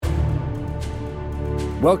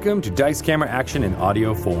Welcome to Dice Camera Action in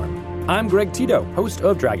audio form. I'm Greg Tito, host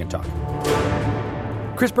of Dragon Talk.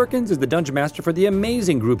 Chris Perkins is the Dungeon Master for the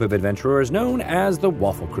amazing group of adventurers known as the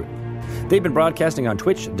Wafflecrew. They've been broadcasting on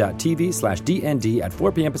twitch.tv/DND at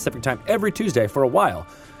 4 p.m. Pacific Time every Tuesday for a while,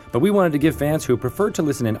 but we wanted to give fans who prefer to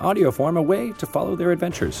listen in audio form a way to follow their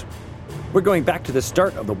adventures. We're going back to the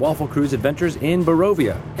start of the Wafflecrew's adventures in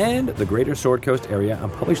Barovia and the Greater Sword Coast area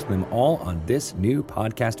and publishing them all on this new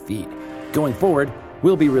podcast feed. Going forward,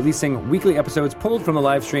 we'll be releasing weekly episodes pulled from the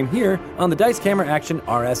live stream here on the Dice Camera Action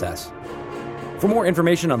RSS. For more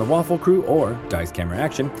information on the Wafflecrew or Dice Camera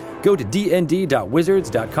Action, go to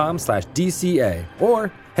dnd.wizards.com/DCA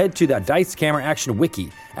or head to the Dice Camera Action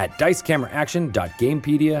wiki at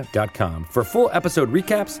dicecameraaction.gamepedia.com for full episode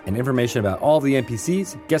recaps and information about all the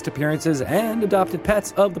NPCs, guest appearances, and adopted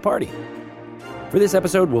pets of the party. For this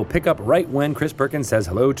episode, we'll pick up right when Chris Perkins says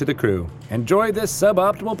hello to the crew. Enjoy this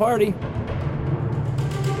suboptimal party.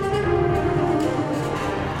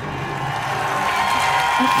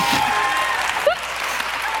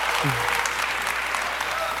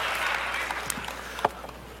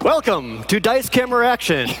 Welcome to Dice Camera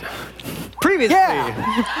Action. Previously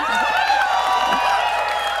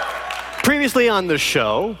on the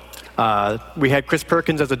show, we had Chris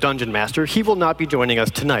Perkins as a Dungeon Master. He will not be joining us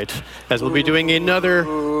tonight, as we'll be doing another...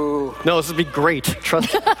 No, this will be great.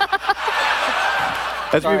 Trust me.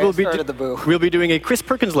 As we'll be doing a Chris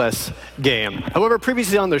Perkins-less game. However,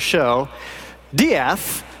 previously on the show,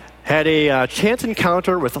 Diath had a chance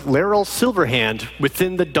encounter with Laeral Silverhand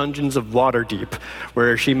within the dungeons of Waterdeep,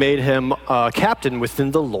 where she made him captain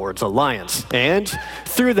within the Lord's Alliance, and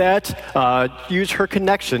through that, used her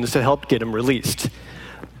connections to help get him released.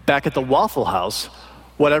 Back at the Waffle House,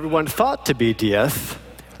 what everyone thought to be Diath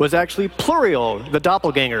was actually Plurio, the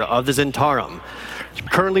doppelganger of the Zentarum,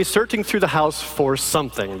 currently searching through the house for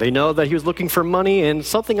something. They know that he was looking for money and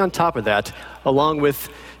something on top of that, along with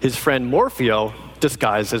his friend Morpheo,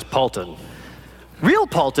 disguised as Paulton. Real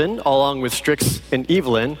Paulton, along with Strix and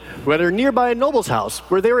Evelyn, were nearby a noble's house,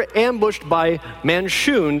 where they were ambushed by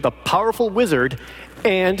Manshoon, the powerful wizard,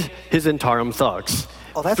 and his Zentarum thugs.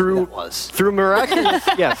 Oh, that's what that was. Through miraculous...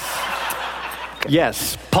 Yes.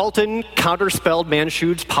 Yes. Paulton counterspelled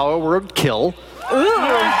Manshoon's power word kill,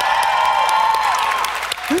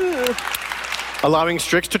 allowing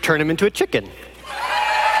Strix to turn him into a chicken,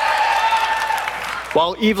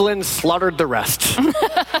 while Evelyn slaughtered the rest.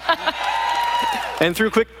 And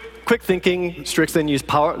through quick thinking, Strix then used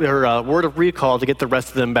her word of recall to get the rest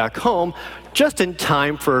of them back home, just in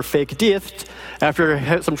time for fake Diath,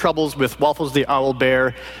 after some troubles with Waffles the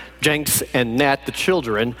Owlbear, Jenks, and Nat the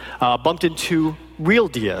children, bumped into real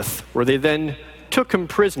Diath, where they then took him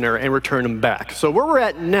prisoner and returned him back. So where we're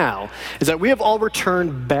at now is that we have all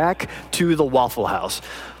returned back to the Waffle House.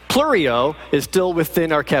 Plurio is still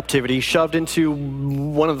within our captivity, shoved into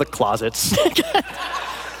one of the closets.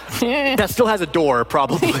 That still has a door,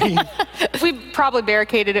 probably. We probably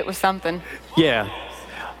barricaded it with something. Yeah.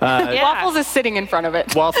 Waffles is sitting in front of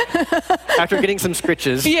it. After getting some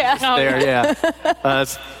scritches.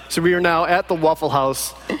 So we are now at the Waffle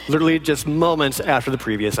House, literally just moments after the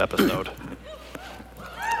previous episode.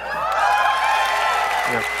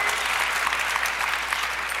 Yep.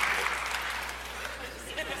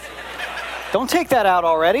 Don't take that out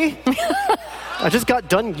already. I just got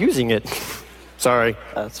done using it. Sorry.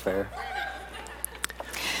 That's fair.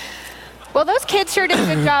 Well, those kids sure did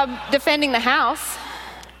a good job defending the house.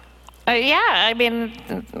 Okay.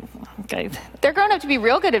 They're grown up to be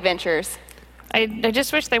real good adventurers. I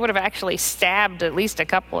just wish they would have actually stabbed at least a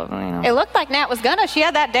couple of them. You know. It looked like Nat was gonna. She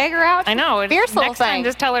had that dagger out. I know. Fierce little next time, thing.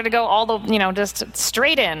 just tell her to go all the, just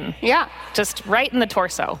straight in. Yeah. Just right in the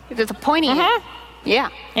torso. Just a pointy. Yeah.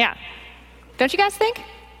 Yeah. Don't you guys think?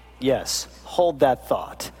 Yes. Hold that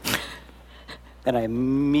thought. And I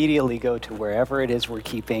immediately go to wherever it is we're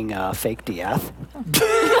keeping fake Diath.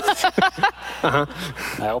 I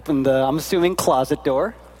open the, I'm assuming, closet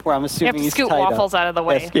door, where I'm assuming you have he's to scoot tied Waffles up. out of the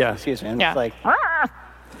way. Yeah. Excuse me. And Yeah. it's like,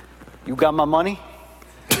 you got my money?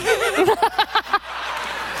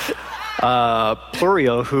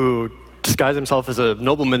 Plurio, who disguised himself as a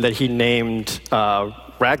nobleman that he named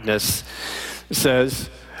Ragnus, says,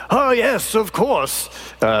 "Oh, yes, of course."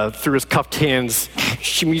 Through his cuffed hands,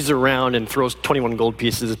 shimmies around and throws 21 gold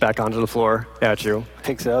pieces back onto the floor at you.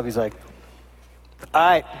 Picks it up. He's like, all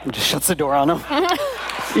right. And just shuts the door on him.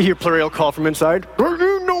 You hear Plurio call from inside, "There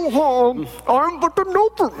ain't no harm. I'm but the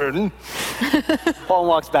nobleman." Paul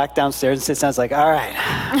walks back downstairs and sits down. He's like, all right,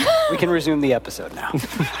 we can resume the episode now.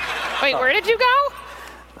 Wait, where did you go?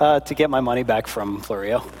 To get my money back from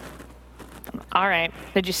Plurio. All right.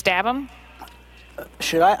 Did you stab him?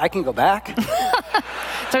 Should I? I can go back.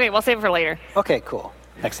 It's okay. We'll save it for later. Okay, cool.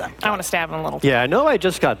 Next time. I want to stab him a little. Yeah, I know I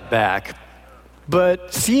just got back,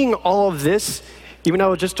 but seeing all of this, even though I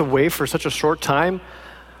was just away for such a short time,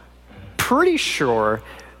 pretty sure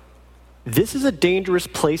this is a dangerous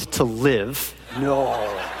place to live.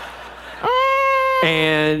 No.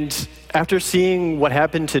 And after seeing what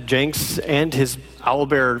happened to Jenks and his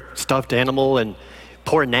owlbear stuffed animal and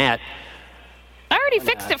poor Nat, I already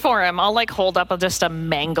fixed it for him. I'll like hold up just a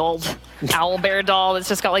mangled owlbear doll that's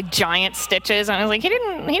just got like giant stitches, and I was like, he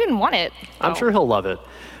didn't want it. I'm sure he'll love it.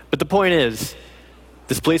 But the point is,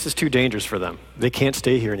 this place is too dangerous for them. They can't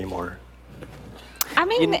stay here anymore. I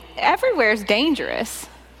mean, everywhere's dangerous.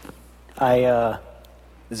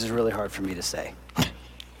 This is really hard for me to say.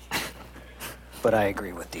 But I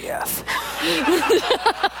agree with DF.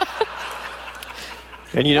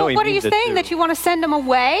 And you know, Well, what are you saying? That you want to send them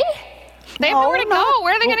away? They have nowhere to go.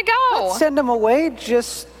 Where are they going to go? Not send them away,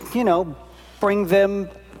 just, bring them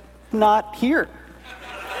not here.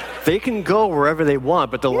 They can go wherever they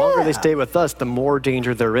want, but the longer they stay with us, the more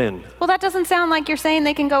danger they're in. Well, that doesn't sound like you're saying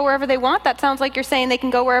they can go wherever they want. That sounds like you're saying they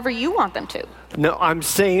can go wherever you want them to. No, what I'm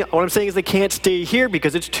saying is they can't stay here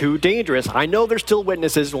because it's too dangerous. I know they're still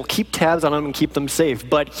witnesses. We'll keep tabs on them and keep them safe.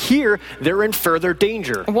 But here, they're in further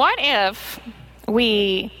danger. What if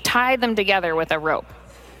we tie them together with a rope?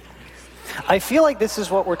 I feel like this is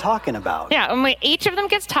what we're talking about. Yeah, and each of them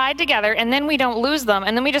gets tied together, and then we don't lose them,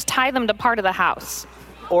 and then we just tie them to part of the house.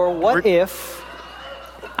 Or what if...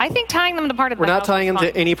 I think tying them to part of the house. We're not tying them is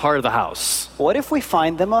fine. to any part of the house. What if we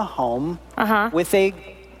find them a home with a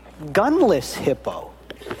gunless hippo?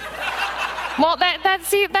 Well, that's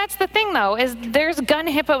the thing, though, is there's gun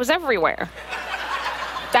hippos everywhere.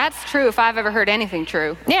 That's true if I've ever heard anything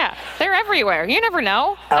true. Yeah, they're everywhere. You never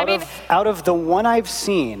know. Out of the one I've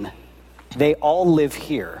seen, they all live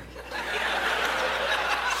here.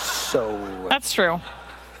 So... That's true.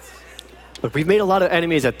 Look, we've made a lot of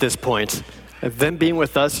enemies at this point. And them being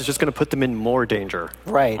with us is just going to put them in more danger.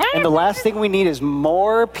 Right. And the last thing we need is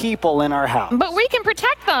more people in our house. But we can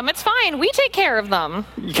protect them. It's fine. We take care of them.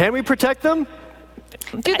 Can we protect them?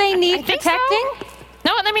 Do they need I think protecting? so.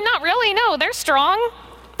 No, I mean, not really. No, they're strong.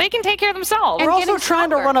 They can take care of themselves. We're also getting trying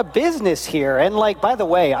to stronger. run a business here. And, by the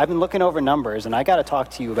way, I've been looking over numbers, and I got to talk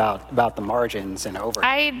to you about the margins and over.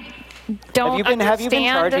 I don't Have you been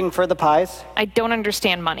charging for the pies? I don't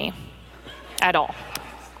understand money at all.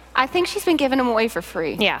 I think she's been giving them away for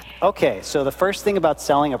free. Yeah. Okay, so the first thing about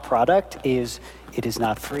selling a product is it is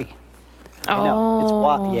not free. I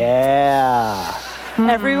know. It's yeah.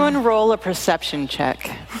 Everyone roll a perception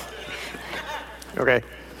check. Okay.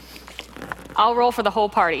 I'll roll for the whole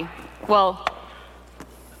party. Well,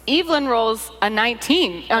 Evelyn rolls a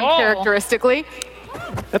 19, uncharacteristically.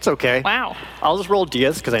 That's okay. Wow. I'll just roll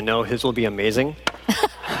Diaz because I know his will be amazing.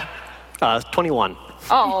 21.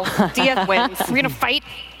 Oh, Diaz wins. We're going to fight.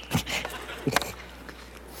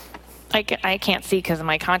 I can't see because of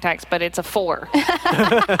my contacts, but it's a 4.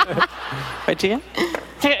 Right, Gia?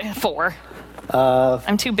 4.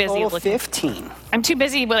 I'm too busy Total looking. 15. I'm too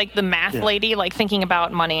busy with the math lady, thinking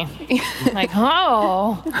about money.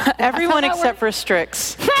 Everyone except for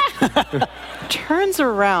Strix turns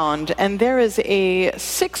around, and there is a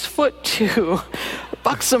 6'2"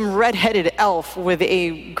 buxom red-headed elf with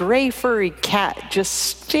a gray furry cat just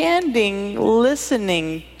standing,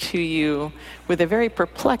 listening to you with a very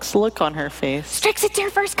perplexed look on her face. Strix, it's your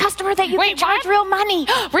first customer that you Wait, can charge what? real money.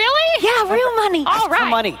 Really? Yeah, real money. All For right.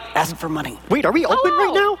 money. Ask for money. Wait, are we open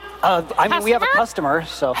right now? We have a Customer? customer,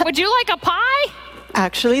 so... Would you like a pie?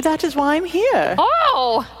 Actually, that is why I'm here.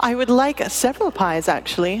 Oh. I would like several pies,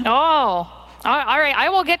 actually. Oh. All right. I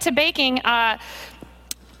will get to baking.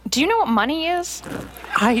 Do you know what money is?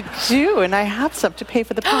 I do, and I have some to pay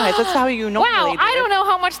for the pies. That's how you normally Wow, do I it. don't know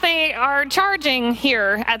how much they are charging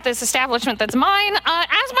here at this establishment that's mine as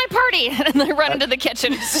my party. And they run into the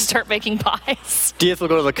kitchen to start making pies. Diaz will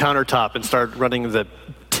go to the countertop and start running the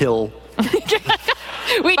till.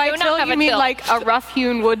 We By do till, not have you a mean till. like a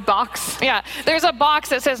rough-hewn wood box? Yeah, there's a box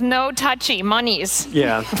that says no touchy monies.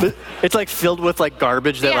 Yeah. It's filled with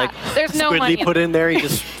garbage that there's no money Squidly in put in there. You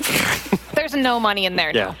just There's no money in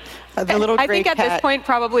there. yeah. The little I gray think at cat. this point,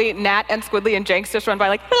 probably Nat and Squidly and Jenks just run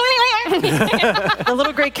by The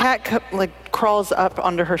little gray cat crawls up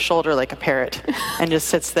under her shoulder like a parrot and just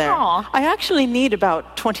sits there. Aw. I actually need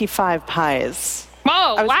about 25 pies.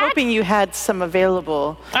 Oh, I was what? hoping you had some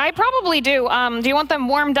available. I probably do. Do you want them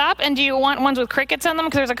warmed up, and do you want ones with crickets in them?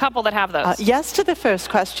 Because there's a couple that have those. Yes to the first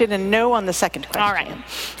question and no on the second question. All right.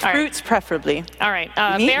 Fruits preferably. All right.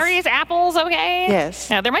 Meats? Berries, apples, okay? Yes.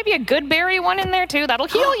 Yeah, there might be a good berry one in there, too. That'll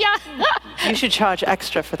heal ya. You should charge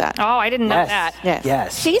extra for that. Oh, I didn't know Yes. that. Yes.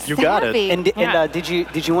 Yes. She's You got it. savvy. And Yeah. did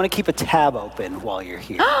you want to keep a tab open while you're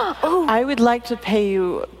here? I would like to pay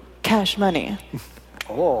you cash money.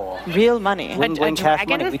 Oh, Real money. bling bling cash money.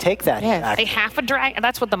 dragon? We take that. Yes. A half a dragon.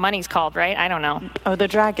 That's what the money's called, right? I don't know. Oh, the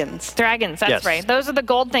dragons. Dragons, that's Yes. right. Those are the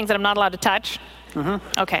gold things that I'm not allowed to touch.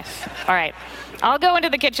 Okay. All right. I'll go into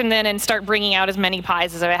the kitchen then and start bringing out as many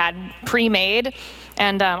pies as I had pre-made.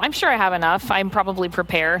 And I'm sure I have enough. I'm probably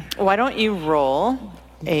prepare. Why don't you roll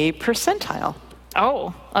a percentile?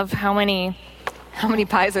 Oh, of how many? How many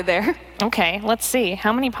pies are there? Okay, let's see.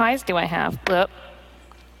 How many pies do I have?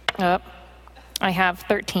 Up. I have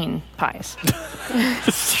 13 pies.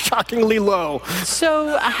 Shockingly low.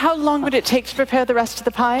 So, how long would it take to prepare the rest of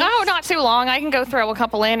the pies? Oh, not too long. I can go throw a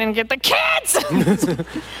couple in and get the kids.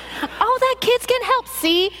 Oh, that kids can help.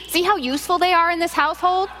 See how useful they are in this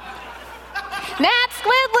household? Nat,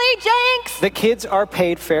 Squidly, Jenks. The kids are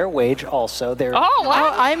paid fair wage also. They're Oh, Oh,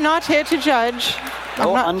 wow. I'm not here to judge.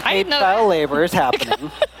 no I unpaid didn't know child that. labor is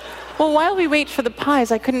happening. Well, while we wait for the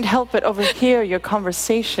pies, I couldn't help but overhear your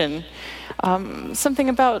conversation. Something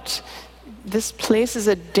about this place is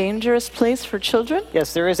a dangerous place for children?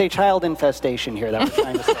 Yes, there is a child infestation here that we're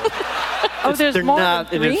trying to say. Oh, there's They're more not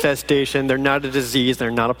than an 3? infestation. They're not a disease. They're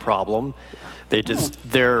not a problem.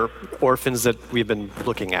 They're orphans that we've been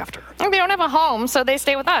looking after. They don't have a home, so they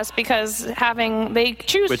stay with us because they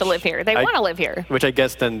choose to live here. They want to live here. Which I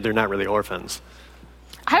guess then they're not really orphans.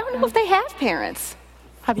 I don't know if they have parents.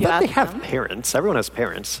 Have you But they asked have them? parents. Everyone has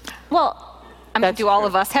parents. Well, I mean, That's do all true.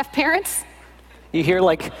 of us have parents? You hear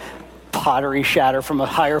like pottery shatter from a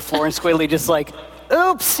higher floor and Squidly just like,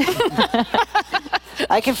 oops,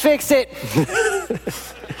 I can fix it.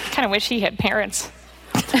 Kind of wish he had parents.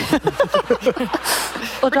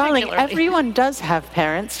 Well, darling, Particularly. everyone does have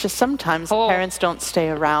parents, just sometimes the Oh. parents don't stay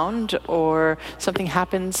around or something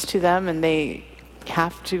happens to them and they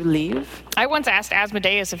have to leave. I once asked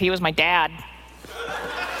Asmodeus if he was my dad.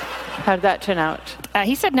 How did that turn out?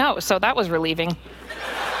 He said no, so that was relieving.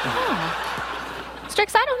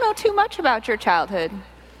 Strix, I don't know too much about your childhood.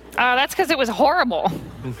 That's because it was horrible.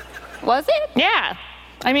 Was it? Yeah.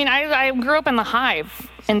 I mean, I grew up in the Hive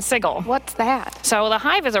in Sigil. What's that? So the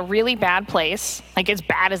Hive is a really bad place. Like, as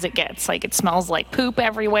bad as it gets. Like, it smells like poop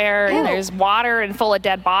everywhere, and Ew. there's water and full of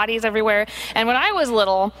dead bodies everywhere. And when I was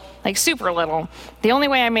little, like super little, the only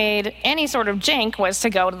way I made any sort of jank was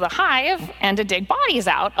to go to the Hive and to dig bodies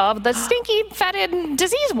out of the stinky, fetid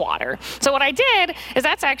disease water. So what I did is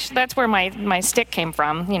that's where my stick came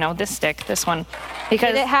from. You know, this stick, this one.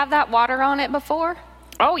 Because, Did it have that water on it before?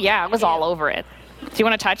 oh yeah, it was all over it. Do you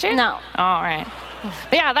want to touch it? No. Oh, all right.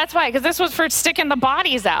 But yeah, that's why, because this was for sticking the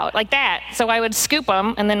bodies out like that. So I would scoop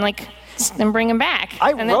them and then and bring them back.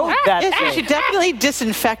 I and then, wrote that Yes, you thing. should definitely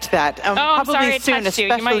disinfect that. I'm Probably sorry it soon, touched you.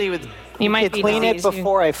 You especially might- with You might kids. be Clean it diseased.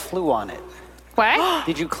 before I flew on it. What?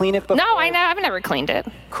 Did you clean it before? No, I've never cleaned it.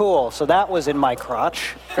 Cool. So that was in my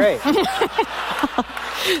crotch. Great.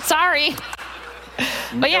 Sorry.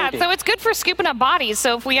 But yeah, Noted. so it's good for scooping up bodies.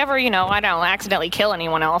 So if we ever, accidentally kill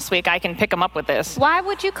anyone else, I can pick them up with this. Why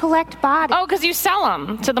would you collect bodies? Oh, because you sell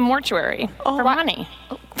them to the mortuary for why- money,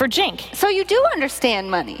 for jink. So you do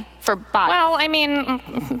understand money for bodies. Well, I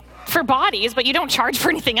mean, for bodies, but you don't charge for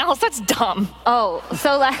anything else. That's dumb. Oh,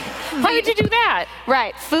 so like, Why would you do that?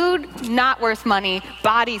 right, food not worth money,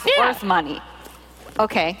 bodies Yeah. worth money.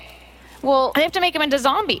 Okay. Well, They have to make them into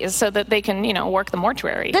zombies so that they can, work the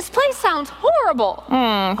mortuary. this place sounds horrible.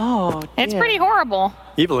 Oh, It's dear. pretty horrible.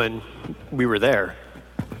 Evelyn, we were there.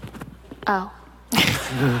 Oh.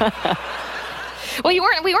 Well, we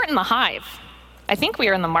weren't in the Hive. I think we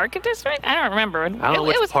were in the Market District. I don't remember. I don't know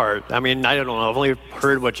which part. I mean, I don't know. I've only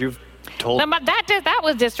heard what you've told. That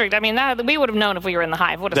was District. I mean, we would have known if we were in the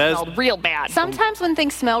Hive. It would have That's- smelled real bad. Sometimes when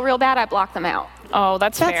things smell real bad, I block them out. Oh,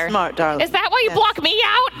 that's That's fair. smart, darling. Is that why you Yes. block me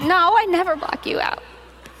out? No, I never block you out.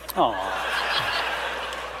 Oh.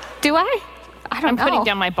 Do I? I don't I'm know. putting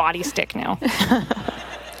down my body stick now.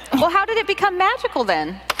 Well, how did it become magical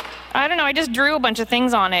then? I don't know. I just drew a bunch of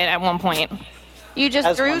things on it at one point. You just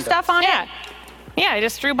As one drew does. stuff on Yeah. it? Yeah, I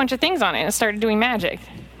just drew a bunch of things on it and started doing magic.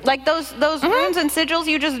 Like those runes and sigils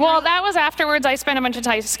you just Well, that was afterwards. I spent a bunch of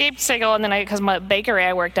time, escaped Sigil, and then because my bakery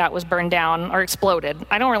I worked at was burned down or exploded.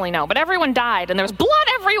 I don't really know, but everyone died, and there was blood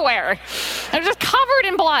everywhere. I was just covered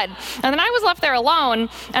in blood. And then I was left there alone,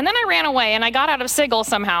 and then I ran away, and I got out of Sigil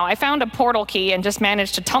somehow. I found a portal key and just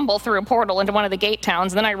managed to tumble through a portal into one of the gate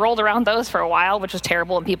towns, and then I rolled around those for a while, which was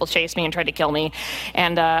terrible, and people chased me and tried to kill me.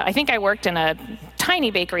 And I think I worked in a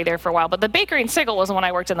tiny bakery there for a while, but the bakery in Sigil was the one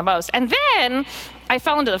I worked in the most. And then I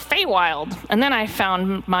fell into the Feywild, and then I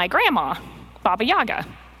found my grandma, Baba Yaga.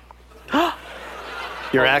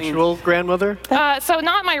 Your actual grandmother? So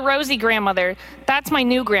not my rosy grandmother. That's my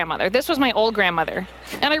new grandmother. This was my old grandmother.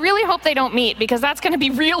 And I really hope they don't meet, because that's going to be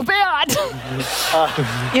real bad.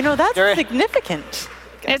 That's significant.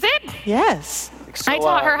 Is it? Yes. I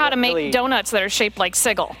taught her how to make donuts that are shaped like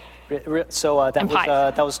Sigil. So And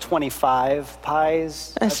pies. that was 25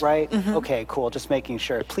 pies, right? Mm-hmm. Okay, cool. Just making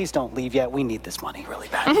sure. Please don't leave yet. We need this money really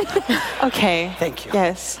bad. Okay. Thank you.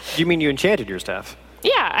 Yes. You mean you enchanted your staff?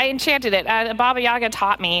 Yeah, I enchanted it. Baba Yaga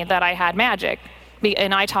taught me that I had magic,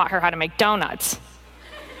 and I taught her how to make donuts.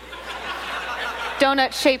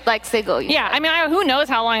 Donut shaped like Sigil. Yeah, I mean, who knows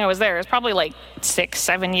how long I was there? It was probably like 6,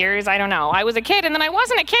 7 years. I don't know. I was a kid, and then I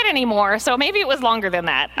wasn't a kid anymore, so maybe it was longer than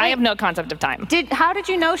that. I have no concept of time. How did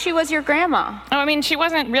you know she was your grandma? Oh, I mean, she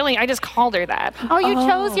wasn't really. I just called her that. Oh, you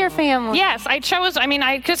chose your family. Yes, I chose. I mean,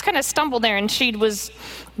 I just kind of stumbled there, and she was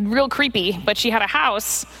real creepy, but she had a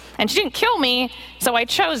house, and she didn't kill me, so I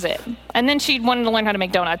chose it. And then she wanted to learn how to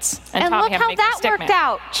make donuts, and taught look me how to how make that stick worked man.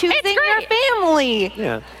 out. Choosing It's your great. family.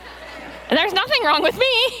 Yeah. And there's nothing wrong with me.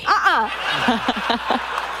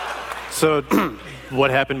 So what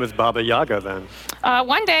happened with Baba Yaga then?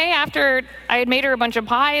 One day after I had made her a bunch of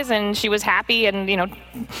pies, and she was happy and,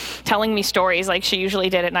 telling me stories like she usually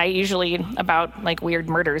did at night, usually about like weird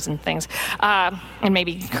murders and things, and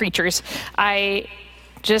maybe creatures. I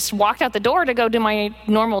just walked out the door to go do my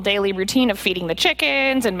normal daily routine of feeding the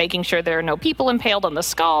chickens and making sure there are no people impaled on the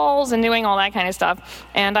skulls and doing all that kind of stuff.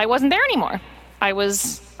 And I wasn't there anymore. I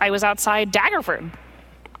was outside Daggerford.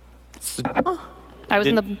 I was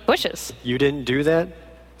in the bushes. You didn't do that?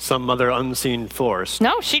 Some other unseen force?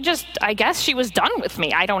 No, I guess she was done with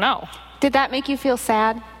me. I don't know. Did that make you feel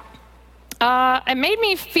sad? It made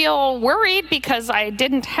me feel worried because I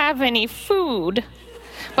didn't have any food.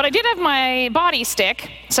 But I did have my body stick,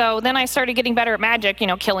 so then I started getting better at magic,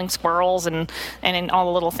 killing squirrels and in all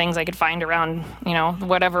the little things I could find around,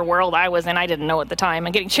 whatever world I was in. I didn't know at the time.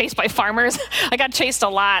 And getting chased by farmers. I got chased a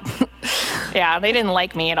lot. Yeah, they didn't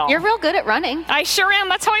like me at all. You're real good at running. I sure am.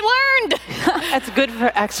 That's how I learned. That's good for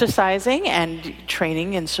exercising and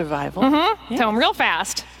training in survival. Mm-hmm. So I'm real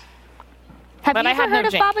fast. Have But you I ever had no heard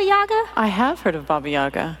of jink. Baba Yaga? I have heard of Baba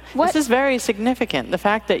Yaga. What? This is very significant. The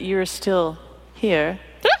fact that you're still here.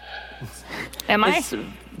 Am I?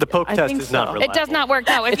 The poke I test think is not so. reliable. It does not work.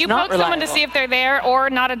 No, if It's you not poke someone to reliable. see if they're there or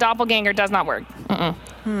not a doppelganger, it does not work.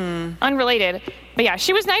 Unrelated. But yeah,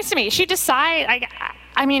 she was nice to me. She decided.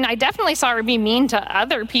 I mean, I definitely saw her be mean to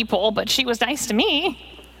other people, but she was nice to me.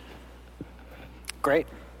 Great.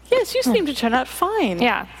 Yes, you seem to turn out fine.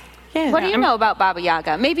 Yeah. Yes. What do you know about Baba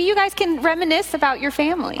Yaga? Maybe you guys can reminisce about your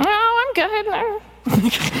family. Oh, I'm good.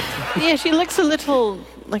 Yeah, she looks a little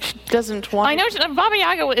like she doesn't want. I know Baba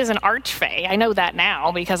Yaga is an archfey. I know that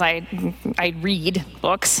now because I read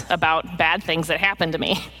books about bad things that happened to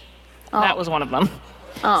me. That was one of them.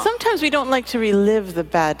 Sometimes we don't like to relive the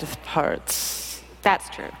bad parts. That's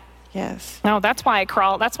true. Yes. No, that's why I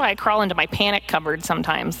crawl. That's why I crawl into my panic cupboard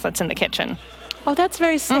sometimes. That's in the kitchen. Oh, that's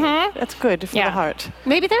very safe. That's good for Yeah. the heart.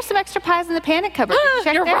 Maybe there's some extra pies in the panic cupboard. Did you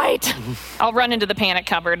check You're there? right. I'll run into the panic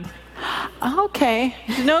cupboard. Okay.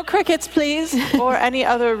 No crickets, please, or any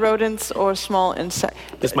other rodents or small insects.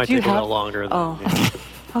 This might take a little longer. Oh.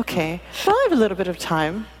 Okay. Well, I have a little bit of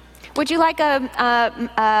time. Would you like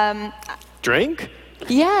a Drink?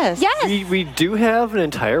 Yes. yes? We do have an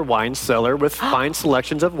entire wine cellar with fine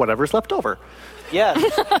selections of whatever's left over.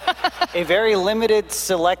 Yes. A very limited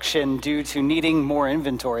selection due to needing more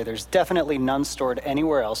inventory. There's definitely none stored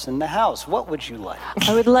anywhere else in the house. What would you like?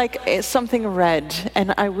 I would like something red,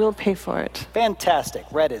 and I will pay for it. Fantastic.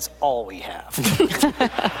 Red is all we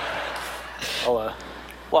have. I'll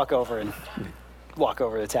walk over to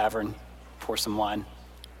the tavern, pour some wine.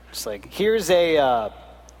 Just like, here's a,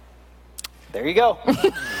 there you go.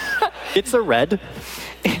 It's a red.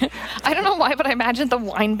 I don't know why, but I imagine the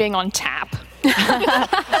wine being on tap.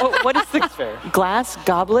 What is the Fair. glass,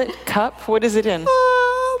 goblet, cup? What is it in?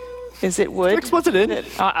 Is it wood? Strix, what's it in?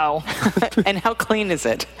 Uh-oh. And how clean is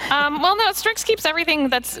it? Well, no, Strix keeps everything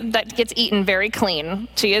that gets eaten very clean.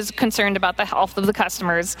 She is concerned about the health of the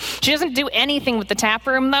customers. She doesn't do anything with the tap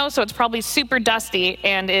room, though, so it's probably super dusty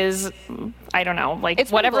and is, I don't know, like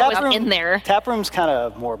It's whatever been was in there. Tap room's kind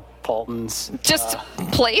of more Paulton's. Just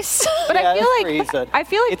place. But Yeah, I that's where feel he's like at. I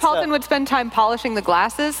feel like It's Paulton would spend time polishing the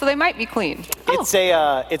glasses, so they might be clean. It's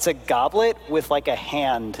a goblet with like a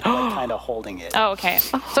hand like, kind of holding it. Oh, okay.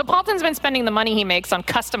 So Paulton's been spending the money he makes on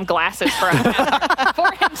custom glasses for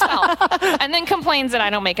himself, and then complains that I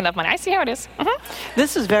don't make enough money. I see how it is.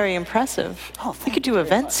 This is very impressive. Oh, we could do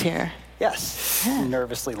events here, Yes.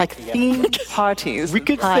 Nervously like looking at it. themed parties. We and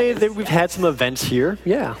could say pies. that we've had some events here.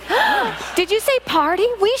 Yeah. Did you say party?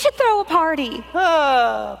 We should throw a party.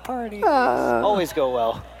 Parties. Always go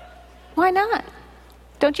well. Why not?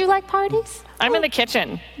 Don't you like parties? I'm in the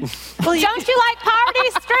kitchen. Well, you, Don't you like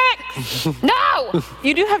parties, Strix? No!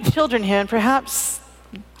 you do have children here, and perhaps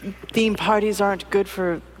theme parties aren't good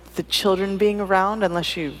for the children being around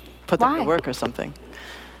unless you put them to Why? work or something.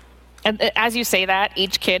 And as you say that,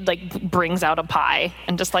 each kid like brings out a pie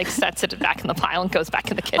and just like sets it back in the pile and goes back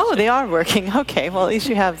in the kitchen. Oh, they are working. Okay, well, at least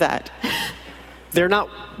you have that. They're not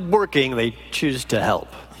working, they choose to help.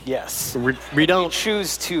 Yes. We We don't.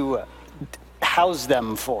 choose to house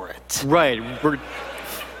them for it. Right. We're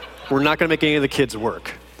not going to make any of the kids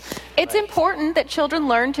work. It's important that children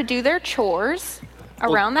learn to do their chores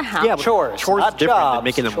around the house. Yeah, but Chores, chores not is different jobs, than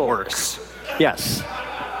making them chores. work. Yes.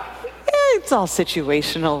 It's all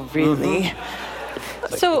situational, really.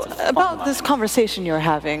 So, about this conversation you're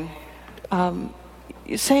having,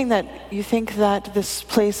 you're saying that you think that this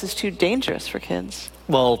place is too dangerous for kids.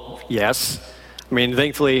 Well, yes. I mean,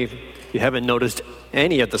 thankfully, you haven't noticed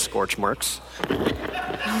any of the scorch marks.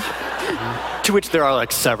 To which there are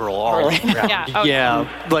like several all around. Yeah, okay.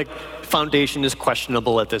 Yeah, like foundation is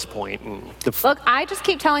questionable at this point. And Look, I just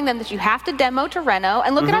keep telling them that you have to demo to Reno,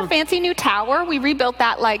 and look at our fancy new tower. We rebuilt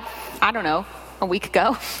that like, I don't know, a week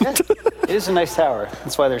ago. It is a nice tower.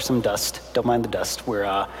 That's why there's some dust. Don't mind the dust. We're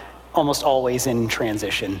almost always in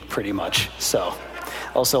transition, pretty much. So,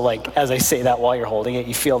 also, like, as I say that while you're holding it,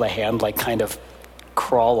 you feel the hand, like, kind of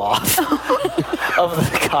crawl off of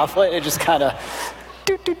the goblet. It just kind of...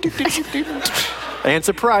 And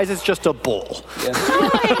surprise, it's just a bowl.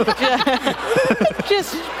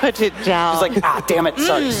 Just put it down. It's like, ah, damn it.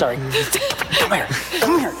 Sorry. Come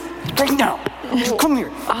here. Right now. Come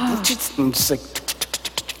here. Just like...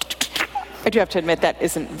 I do have to admit that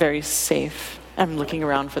isn't very safe. I'm looking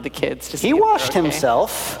around for the kids to see. He if they're washed okay.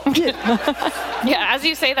 himself. Yeah, as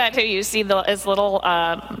you say that too, you see his little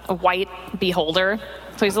white beholder.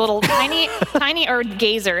 So he's a little tiny or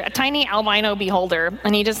gazer, a tiny albino beholder,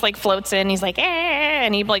 and he just like floats in. He's like,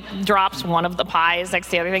 and he like drops one of the pies next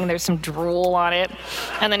to the other thing, and there's some drool on it,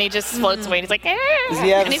 and then he just floats away. And he's like, Does he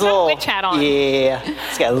have and his he's got a little... witch hat on. Yeah.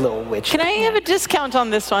 He's got a little witch. Can I have a discount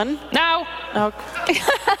on this one? No. Oh.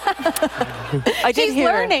 I did She's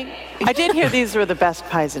hear. learning. I did hear these were the best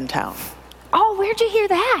pies in town. Oh, where'd you hear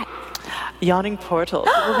that? Yawning Portal.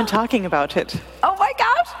 People have been talking about it. Oh my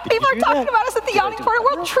gosh, people are do talking that? about us at the Yawning Portal.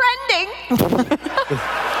 We're trending.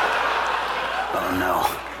 Oh, no.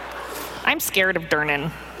 I'm scared of Durnan.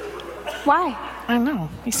 Why? I don't know.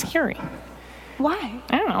 He's scary. Why?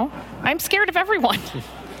 I don't know. I'm scared of everyone.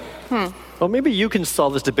 Well, maybe you can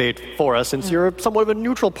solve this debate for us since you're somewhat of a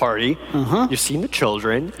neutral party. You've seen the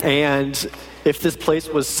children, and if this place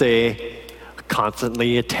was, say,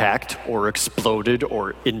 constantly attacked or exploded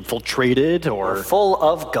or infiltrated or Full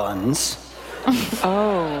of guns.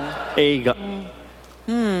 a gun,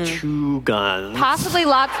 2 guns, Possibly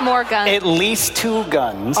lots more guns. At least 2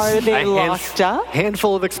 guns. Are they a locked up?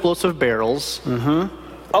 handful of explosive barrels.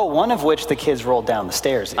 Oh, one of which the kids rolled down the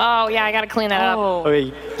stairs. Oh yeah, I gotta clean that up. Oh.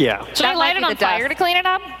 Yeah. Should I That light might it be on the dust. fire to clean it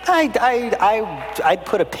up? I'd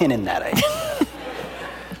put a pin in that idea.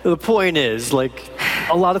 The point is, like,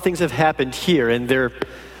 a lot of things have happened here, and they're,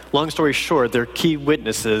 long story short, they're key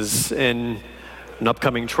witnesses in an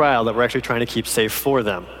upcoming trial that we're actually trying to keep safe for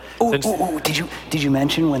them. Since- Did you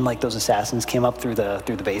mention when like those assassins came up through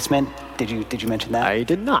the basement? Did you mention that? I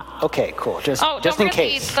did not. Okay, cool. Just Oh, just don't in forget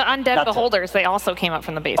case. the undead Not to- beholders. They also came up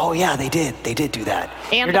from the basement. Oh yeah, they did. They did do that.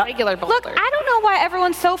 And You're the not- regular beholder. Look, I don't know why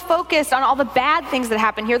everyone's so focused on all the bad things that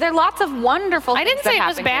happen here. There are lots of wonderful I things didn't say that it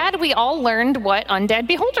was happen here. bad. We all learned what undead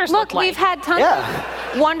beholders Look, look like. we've had tons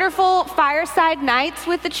Yeah. of wonderful fireside nights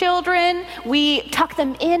with the children. We tuck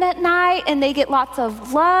them in at night, and they get lots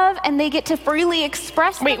of love, and they get to freely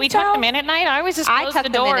express Wait, we tuck them themselves. in at night? I always just I close tuck the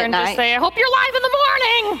them in door at and night. just say, I hope you're live in the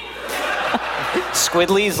morning.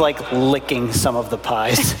 Squidly's like licking some of the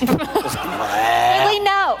pies. Just, Really,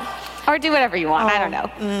 no. Or do whatever you want. I don't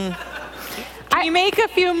know. Can you make a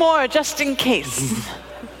few more just in case?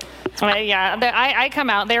 Yeah, I come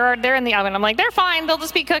out. They're in the oven. I'm like, they're fine. They'll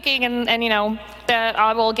just be cooking, and you know,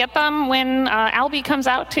 I will get them when Albie comes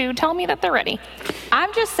out to tell me that they're ready.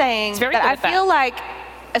 I'm just saying very that good I at that. feel like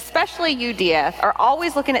especially you, DF, are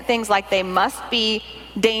always looking at things like they must be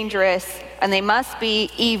dangerous and they must be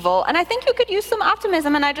evil. And I think you could use some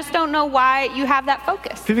optimism, and I just don't know why you have that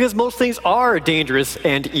focus. Because most things are dangerous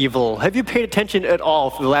and evil. Have you paid attention at all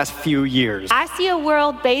for the last few years? I see a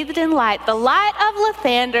world bathed in light. The light of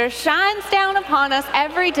Lathander shines down upon us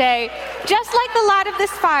every day, just like the light of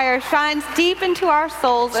this fire shines deep into our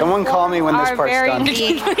souls. Someone call me when this our part's very done.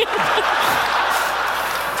 being.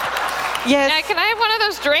 Yes. Can I have one of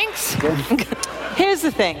those drinks? Here's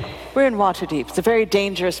the thing. We're in Waterdeep. It's a very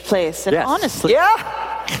dangerous place. And Yes. honestly, Yeah?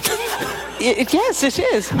 yes, it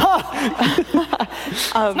is.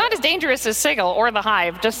 It's not as dangerous as Sigil or the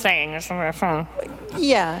Hive, just saying.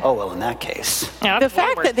 Yeah. Oh, well, in that case. Yeah, The that's one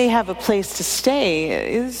fact word. that they have a place to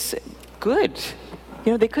stay is good.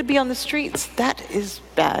 You know, they could be on the streets. That is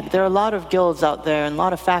bad. There are a lot of guilds out there and a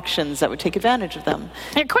lot of factions that would take advantage of them.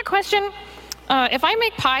 Hey, quick question. If I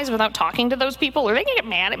make pies without talking to those people, are they going to get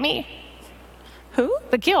mad at me? Who?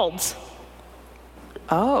 The guilds.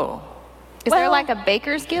 Oh. Is there like a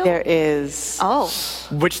baker's guild? There is. Oh.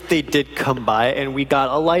 Which they did come by, and we got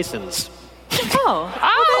a license. Oh.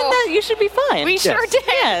 Well, then you should be fine. We sure did.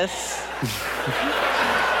 Yes.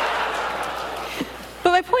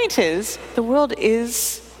 But my point is, the world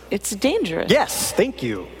it's dangerous. Yes, thank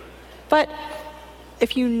you. But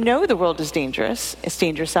if you know the world is dangerous, it's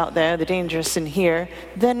dangerous out there, the dangerous in here,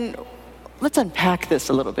 then let's unpack this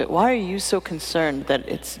a little bit. Why are you so concerned that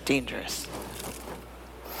it's dangerous?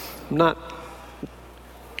 I'm not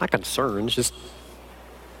concerned, just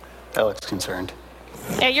Alex concerned.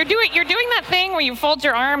 Yeah, you're doing that thing where you fold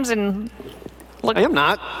your arms and look. I am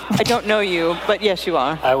not. I don't know you, but yes, you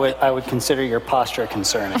are. I would consider your posture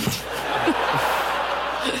concerning.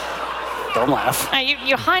 Don't laugh.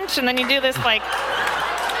 You hunch and then you do this like.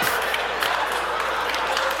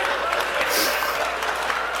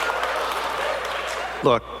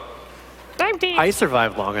 Look, I'm deep. I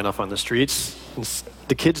survived long enough on the streets.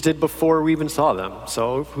 The kids did before we even saw them.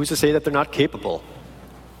 So who's to say that they're not capable?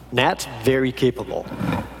 Nat's very capable.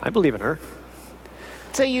 I believe in her.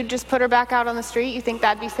 So you just put her back out on the street? You think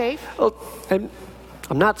that'd be safe? Well,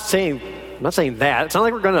 I'm not saying that. It's not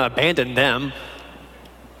like we're going to abandon them.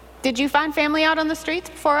 Did you find family out on the streets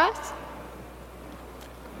before us?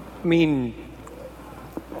 I mean,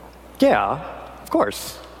 yeah, of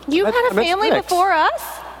course. You I had a met family Strix. before us?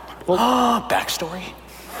 Backstory?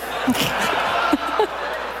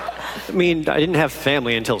 I mean, I didn't have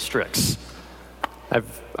family until Strix.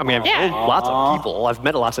 I've Yeah. known lots of people. I've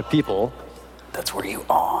met lots of people. That's where you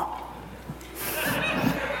are.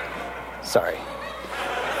 Sorry.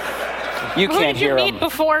 You Who can't did you hear meet them.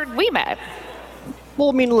 before we met? Well,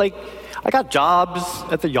 I mean, like, I got jobs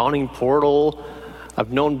at the Yawning Portal.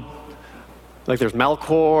 I've known, like, there's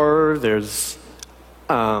Malcor, there's,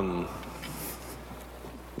 my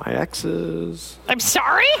exes. I'm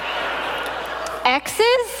sorry?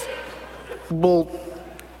 Exes? Well,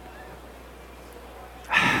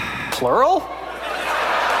 Plural?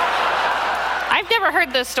 I've never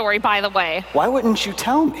heard this story, by the way. Why wouldn't you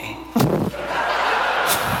tell me?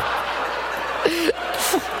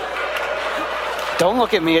 Don't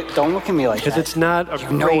look at me like because that. it's not a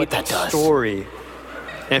You know great what that does. story.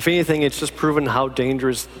 And if anything, it's just proven how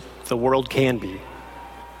dangerous the world can be.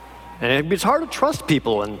 And it's hard to trust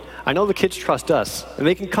people, and I know the kids trust us, and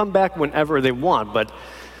they can come back whenever they want, but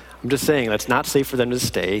I'm just saying that's not safe for them to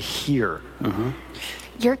stay here.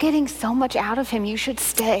 You're getting so much out of him. You should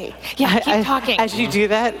stay. Yeah, keep talking. As you do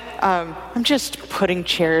that, I'm just putting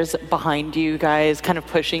chairs behind you guys, kind of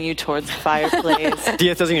pushing you towards the fireplace.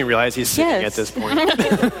 DS doesn't even realize he's sitting Yes. at this point.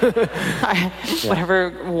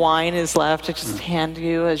 Whatever wine is left, I just hand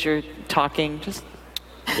you as you're talking. Just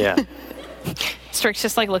Yeah. Strix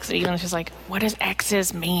just like looks at you and she's like, what does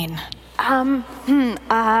exes mean?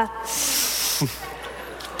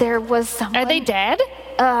 There was someone. Are they dead?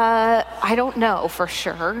 I don't know for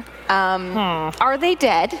sure. Are they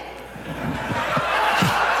dead?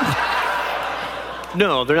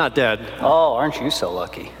 No, they're not dead. Oh, aren't you so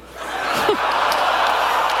lucky?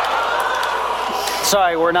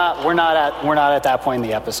 Sorry, we're not at that point in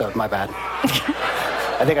the episode. My bad.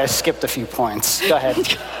 I think I skipped a few points. Go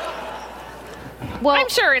ahead. Well, I'm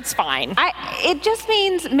sure it's fine. It just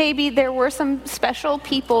means maybe there were some special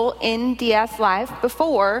people in DS life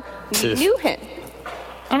before we knew him.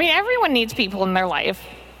 I mean, everyone needs people in their life.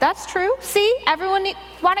 That's true. See,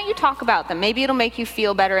 why don't you talk about them? Maybe it'll make you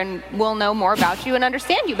feel better and we'll know more about you and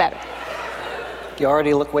understand you better. You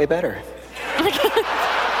already look way better.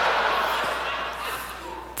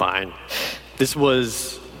 Fine. It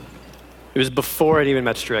was before I'd even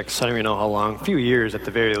met Strix. I don't even know how long. A few years at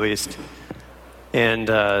the very least. And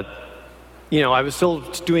I was still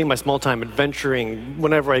doing my small-time adventuring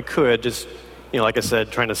whenever I could, just, like I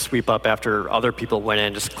said, trying to sweep up after other people went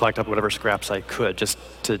in, just collect up whatever scraps I could, just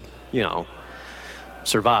to,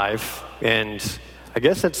 survive. And I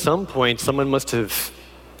guess at some point, someone must have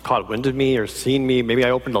caught wind of me or seen me. Maybe I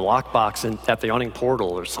opened a lockbox at the yawning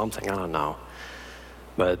portal or something, I don't know.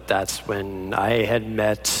 But that's when I had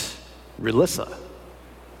met Relissa.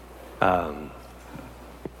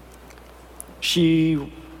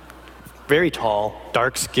 She, very tall,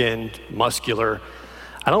 dark-skinned, muscular.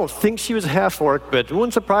 I don't think she was half-orc, but it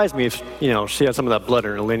wouldn't surprise me if, she had some of that blood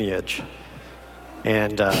in her lineage.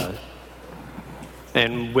 And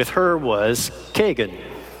with her was Kagan.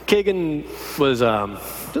 Kagan was a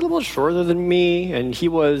little bit shorter than me, and he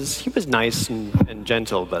was nice and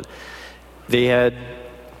gentle, but they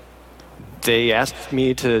asked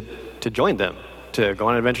me to join them, to go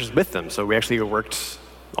on adventures with them. So we actually worked,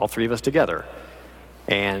 all three of us, together.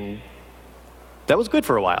 And that was good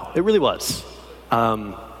for a while. It really was.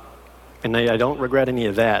 And I don't regret any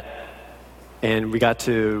of that. And we got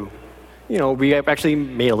to, we actually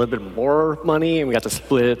made a little bit more money, and we got to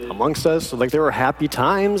split it amongst us. So, there were happy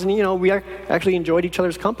times, and, we actually enjoyed each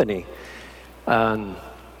other's company. At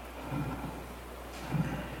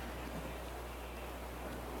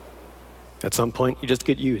some point, you just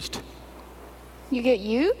get used. You get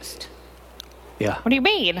used? Yeah. What do you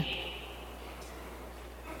mean?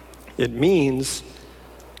 It means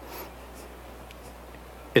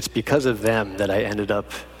it's because of them that I ended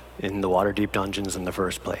up in the Waterdeep dungeons in the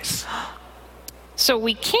first place. So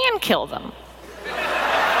we can kill them.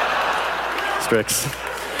 Strix.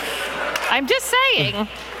 I'm just saying.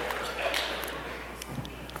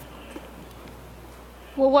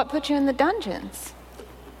 Well, what put you in the dungeons?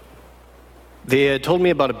 They had told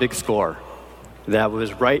me about a big score that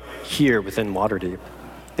was right here within Waterdeep,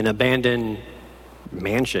 an abandoned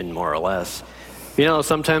mansion, more or less.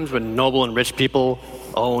 Sometimes when noble and rich people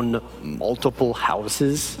own multiple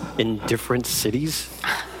houses in different cities.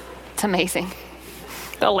 It's amazing.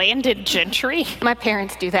 The landed gentry? My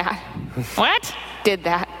parents do that. What? Did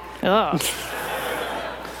that. Ugh.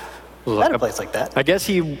 I had a place like that. I guess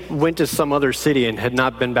he went to some other city and had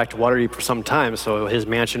not been back to Waterdeep for some time, so his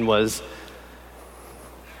mansion was,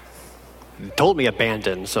 told me,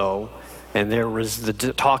 abandoned. And there was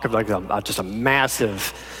the talk of just a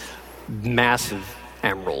massive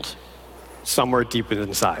emerald somewhere deep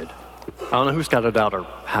inside. I don't know who's got it out or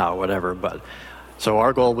how, whatever, but so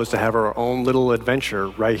our goal was to have our own little adventure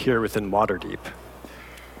right here within Waterdeep.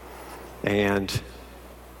 And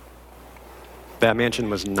that mansion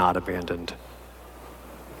was not abandoned.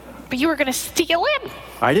 But you were going to steal it?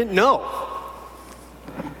 I didn't know.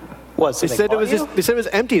 What, so They said it was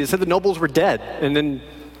empty. They said the nobles were dead, and then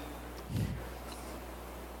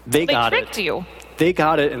they got it. They tricked you. They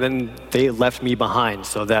got it, and then they left me behind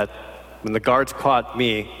so that when the guards caught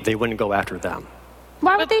me, they wouldn't go after them.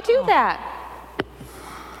 Why would they do that?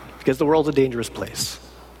 Because the world's a dangerous place.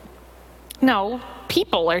 No,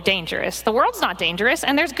 people are dangerous. The world's not dangerous,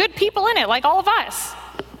 and there's good people in it, like all of us.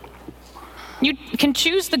 You can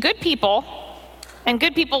choose the good people, and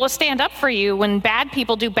good people will stand up for you when bad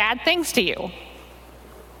people do bad things to you.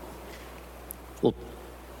 Well,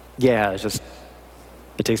 yeah,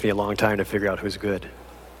 it takes me a long time to figure out who's good.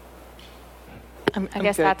 I'm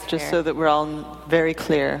guess good, that's just fair. so that we're all very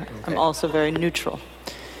clear. I'm also very neutral.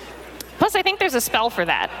 Plus, I think there's a spell for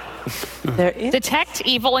that. There is. Detect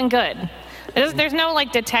evil and good. There's no,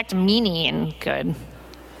 detect meanie and good.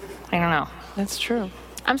 I don't know. That's true.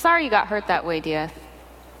 I'm sorry you got hurt that way, Dia.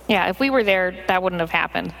 Yeah, if we were there, that wouldn't have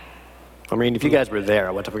happened. I mean, if you guys were there,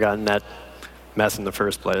 I wouldn't have gotten that mess in the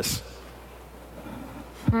first place.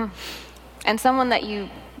 And someone that you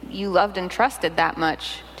loved and trusted that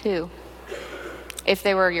much, too. If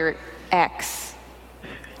they were your ex.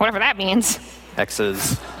 Whatever that means.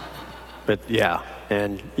 Exes. But yeah,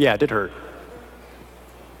 and yeah, it did hurt.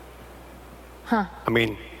 Huh. I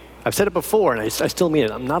mean, I've said it before, and I still mean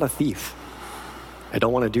it. I'm not a thief. I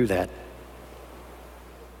don't want to do that.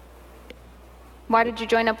 Why did you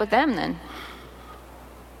join up with them, then?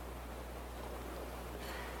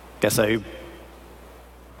 Guess I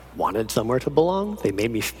wanted somewhere to belong. They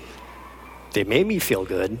made me feel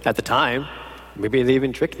good at the time. Maybe they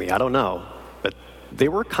even tricked me. I don't know. But they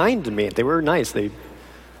were kind to me. They were nice. They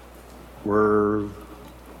were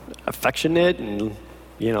affectionate and,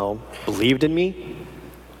 believed in me.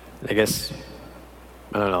 I guess,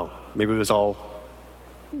 I don't know. Maybe it was all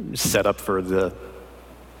set up for the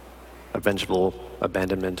eventual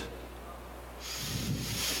abandonment.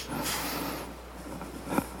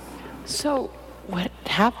 So, what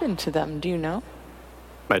happened to them? Do you know?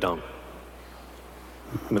 I don't.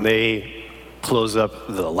 When they close up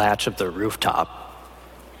the latch of the rooftop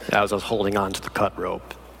as I was holding on to the cut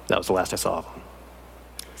rope. That was the last I saw of him.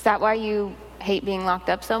 Is that why you hate being locked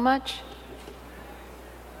up so much?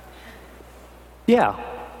 Yeah.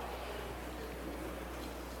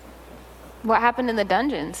 What happened in the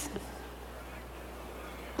dungeons?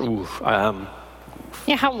 Oof.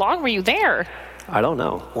 Yeah, how long were you there? I don't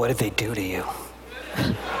know. What did they do to you?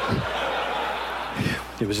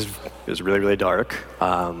 It was really, really dark.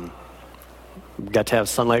 We got to have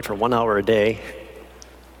sunlight for 1 hour a day.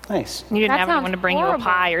 Nice. You didn't That have sounds anyone to bring horrible. you a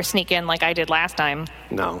pie or sneak in like I did last time.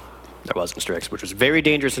 No, that wasn't Strix, which was very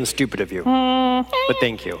dangerous and stupid of you. But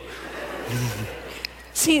thank you.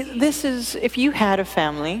 See, this is, if you had a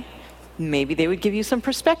family, maybe they would give you some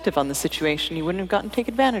perspective on the situation you wouldn't have gotten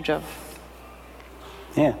taken advantage of.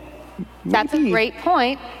 Yeah. That's a great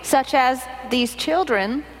point, such as these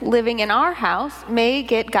children living in our house may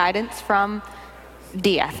get guidance from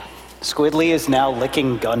DF. Squidly is now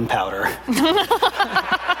licking gunpowder.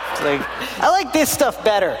 It's like, I like this stuff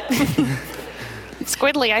better.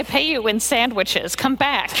 Squidly, I pay you in sandwiches. Come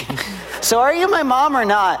back. So are you my mom or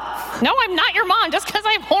not? No, I'm not your mom. Just because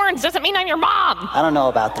I have horns doesn't mean I'm your mom. I don't know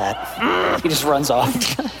about that. He just runs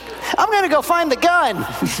off. I'm going to go find the gun.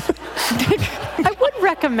 I would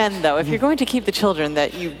recommend, though, if you're going to keep the children,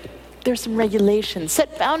 that there's some regulations,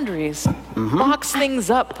 set boundaries, box things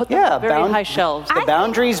up, put them on very high shelves. The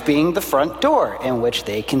boundaries being the front door in which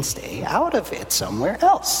they can stay out of it somewhere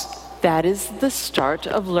else. That is the start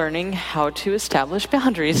of learning how to establish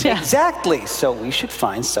boundaries. Yeah. Exactly. So we should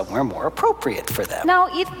find somewhere more appropriate for them. No,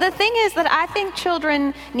 the thing is that I think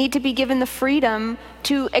children need to be given the freedom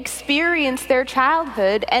to experience their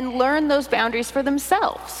childhood and learn those boundaries for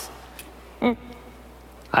themselves.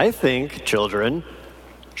 I think children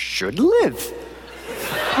should live.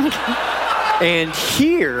 And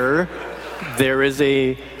here, there is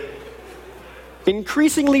a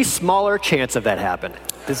increasingly smaller chance of that happening.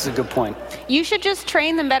 This is a good point. You should just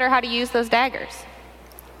train them better how to use those daggers.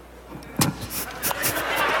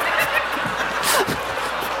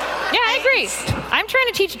 Yeah, I agree. I'm trying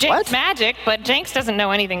to teach Jinx magic, but Jinx doesn't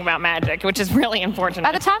know anything about magic, which is really unfortunate.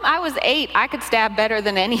 By the time I was 8, I could stab better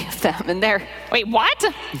than any of them, and they're... Wait, what?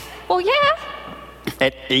 Well, yeah.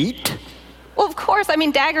 At 8? Well, of course. I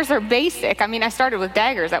mean, daggers are basic. I mean, I started with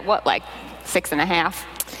daggers at what, like 6.5?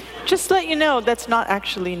 Just to let you know, that's not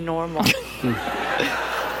actually normal.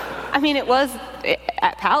 I mean, it was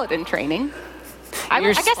at Paladin training. I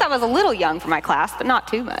guess I was a little young for my class, but not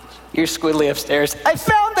too much. You're Squidly upstairs. I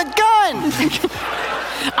found the gun!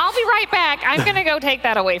 I'll be right back. I'm going to go take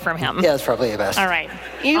that away from him. Yeah, that's probably the best. All right.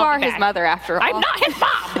 You I'll are be his back. mother, after all. I'm not his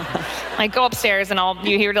mom. I go upstairs and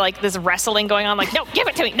you hear like this wrestling going on. Like, no, give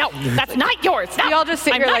it to me. No, that's not yours. No, You all just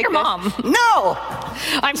sit I'm here not like your this? mom. No!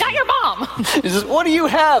 I'm not your mom. He says, what do you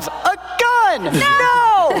have? A gun!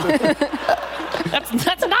 No!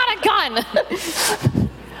 That's not a gun.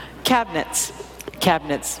 Cabinets.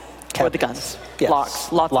 For the guns. Yes.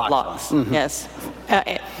 Locks. Lots of locks. Mm-hmm. Yes.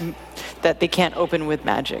 That they can't open with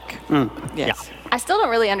magic. Yes. I still don't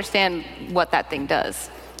really understand what that thing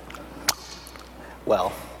does.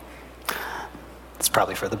 Well, it's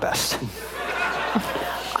probably for the best.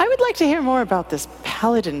 I would like to hear more about this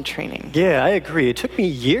paladin training. Yeah, I agree. It took me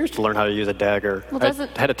years to learn how to use a dagger. Well, I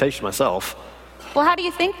had to teach myself. Well, how do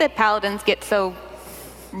you think that paladins get so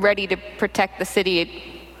ready to protect the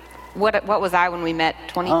city? What was I when we met?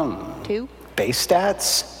 22? Base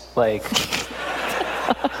stats? Like,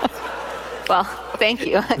 Well, thank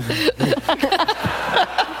you.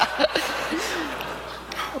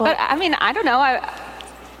 But I mean, I don't know.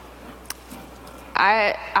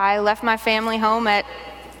 I left my family home at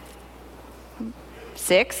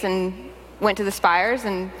 6 and went to the Spires,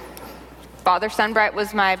 and Father Sunbright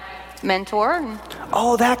was my mentor. And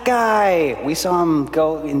oh, that guy! We saw him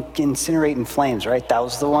go incinerate in flames, right? That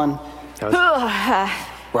was the one?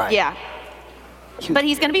 Right. yeah. But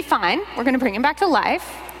he's going to be fine. We're going to bring him back to life.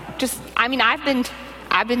 I mean, I've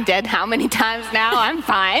been dead how many times now? I'm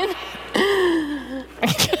fine.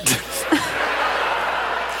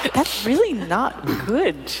 That's really not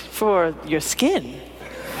good for your skin.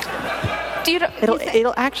 Dude,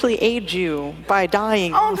 It'll actually aid you by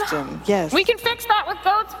dying often. Yes. We can fix that with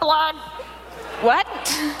goat's blood. what?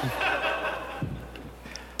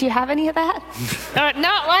 Do you have any of that? No,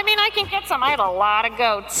 I mean, I can get some. I had a lot of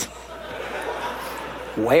goats.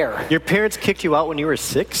 Where? Your parents kicked you out when you were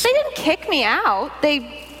 6? They didn't kick me out.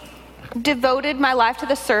 They devoted my life to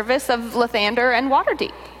the service of Lathander and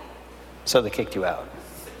Waterdeep. So they kicked you out.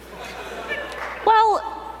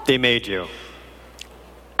 Well, They made you.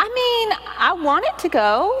 I mean, I wanted to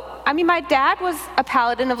go. I mean, my dad was a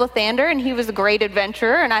paladin of Lathander, and he was a great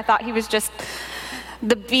adventurer, and I thought he was just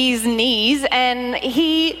the bee's knees, and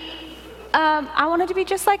I wanted to be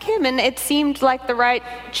just like him, and it seemed like the right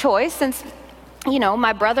choice since,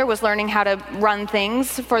 my brother was learning how to run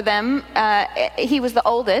things for them. He was the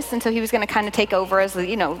oldest, and so he was going to kind of take over as,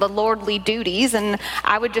 the lordly duties, and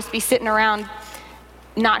I would just be sitting around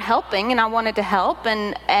not helping, and I wanted to help,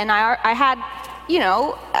 and I had,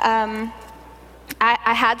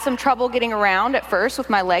 I had some trouble getting around at first with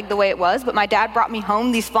my leg the way it was, but my dad brought me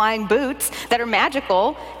home these flying boots that are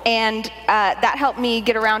magical, and that helped me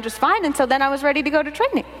get around just fine, and so then I was ready to go to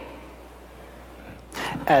training.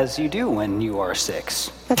 As you do when you are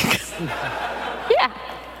 6. Yeah.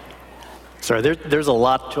 Sorry, there's a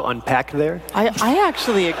lot to unpack there. I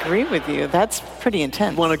actually agree with you. That's pretty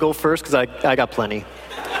intense. Want to go first? Because I got plenty.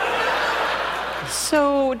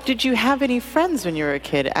 So, did you have any friends when you were a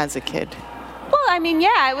kid, as a kid? Well, I mean,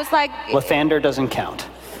 yeah, I was like... Lathander doesn't count.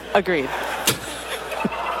 Agreed.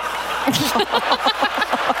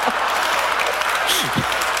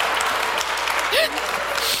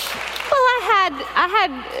 I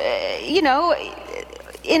had,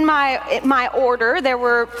 in my order, there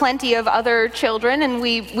were plenty of other children, and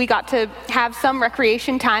we got to have some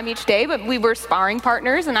recreation time each day, but we were sparring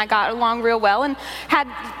partners, and I got along real well, and had,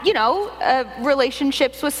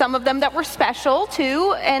 relationships with some of them that were special,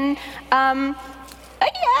 too, and,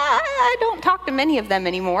 I don't talk to many of them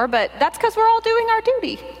anymore, but that's because we're all doing our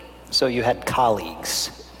duty. So you had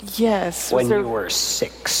colleagues. Yes. When you were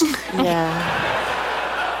 6. Yeah.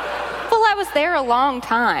 Well, I was there a long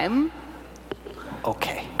time.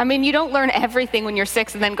 Okay. I mean, you don't learn everything when you're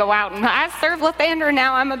 6 and then go out and I serve Lathander and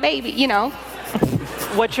now I'm a baby,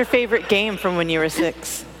 What's your favorite game from when you were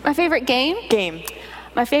 6? My favorite game?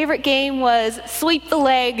 My favorite game was sweep the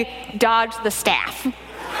leg, dodge the staff.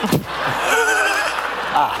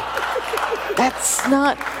 That's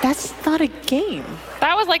not a game.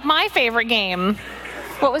 That was like my favorite game.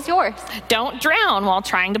 What was yours? Don't drown while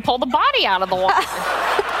trying to pull the body out of the water.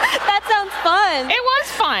 That sounds fun. It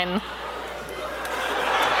was fun.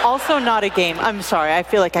 Also not a game. I'm sorry, I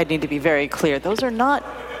feel like I need to be very clear. Those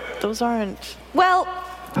aren't. Well,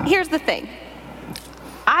 here's the thing.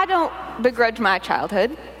 I don't begrudge my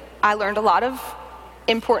childhood. I learned a lot of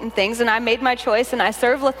important things, and I made my choice, and I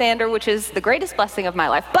serve Lathander, which is the greatest blessing of my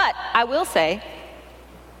life. But I will say,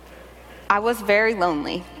 I was very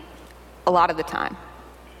lonely a lot of the time.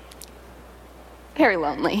 Very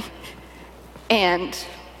lonely. And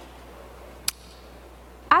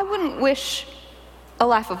I wouldn't wish a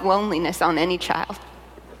life of loneliness on any child.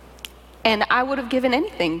 And I would have given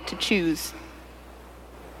anything to choose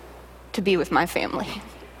to be with my family.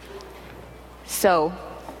 So,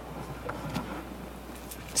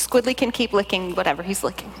 Squidly can keep licking whatever he's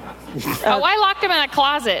licking. Oh, I locked him in a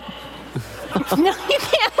closet. No, you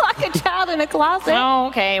can't lock a child in a closet. Oh,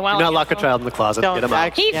 okay. Well, Do not lock a child in the closet. Get him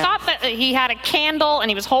out. He thought that he had a candle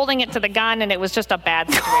and he was holding it to the gun and it was just a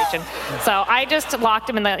bad situation. So I just locked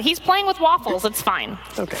him in the... He's playing with waffles. It's fine.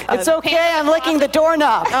 Okay. It's okay. I'm licking the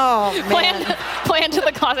doorknob. Oh, man. Plan to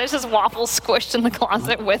the closet. It's just waffles squished in the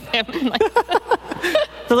closet with him.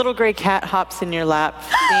 The little gray cat hops in your lap,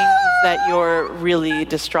 seeing that you're really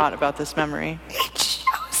distraught about this memory. It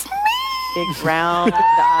shows me. Big round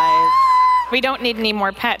eyes. We don't need any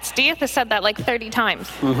more pets. Dieth has said that like 30 times.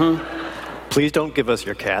 Mm-hmm. Please don't give us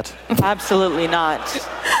your cat. Absolutely not.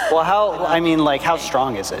 Well, how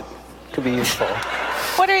strong is it? Could be useful.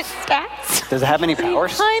 What are its stats? Does it have any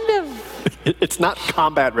powers? Kind of. It's not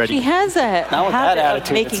combat ready. He has a Not with that habit of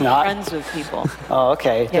attitude, making it's not. friends with people. Oh,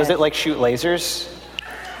 okay. Does Yes. it shoot lasers?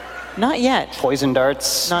 Not yet. Poison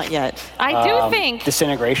darts? Not yet. I do think,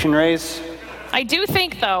 Disintegration rays?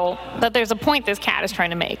 though, that there's a point this cat is trying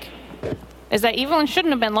to make. Is that Evelyn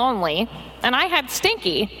shouldn't have been lonely, and I had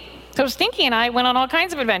Stinky. So Stinky and I went on all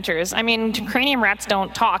kinds of adventures. I mean, cranium rats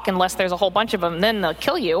don't talk unless there's a whole bunch of them, then they'll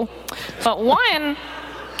kill you. But one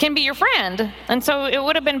can be your friend, and so it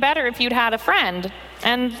would have been better if you'd had a friend.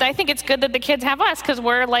 And I think it's good that the kids have us, because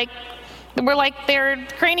we're like their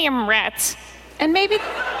cranium rats. And maybe,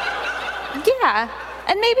 yeah,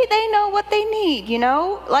 and maybe they know what they need,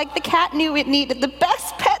 Like the cat knew it needed the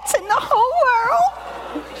best pets in the whole world.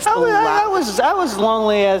 I was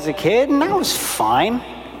lonely as a kid, and I was fine.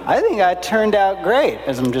 I think I turned out great,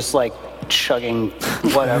 as I'm just chugging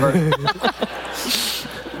whatever.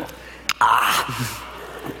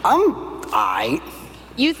 I'm aight.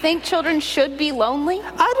 You think children should be lonely?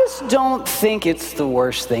 I just don't think it's the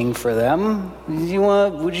worst thing for them.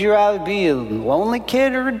 Would you rather be a lonely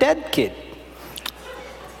kid or a dead kid?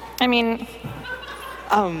 I mean,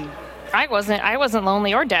 I wasn't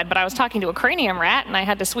lonely or dead, but I was talking to a cranium rat, and I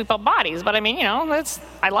had to sweep up bodies. But I mean, I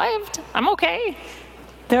lived. I'm okay.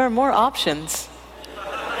 There are more options.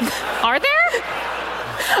 Are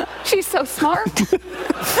there? She's so smart.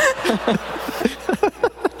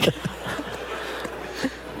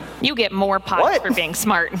 You get more pots What? for being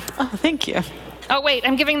smart. Oh, thank you. Oh, wait,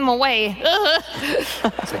 I'm giving them away. Ugh.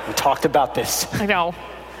 It's like we talked about this. I know.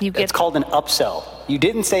 You get It's called an upsell. You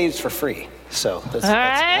didn't say it's for free, so that's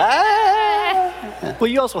Well,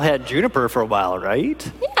 you also had Juniper for a while,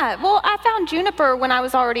 right? Yeah, well, I found Juniper when I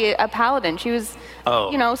was already a paladin. She was,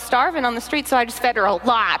 starving on the street, so I just fed her a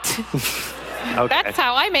lot. Okay. That's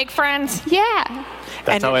how I make friends. Yeah. And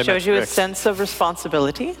That's how I it shows met you a Rick. sense of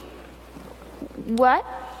responsibility. What?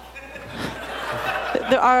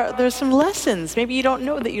 There's some lessons. Maybe you don't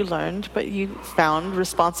know that you learned, but you found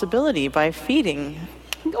responsibility by feeding.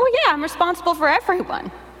 Oh, yeah, I'm responsible for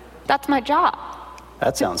everyone. That's my job.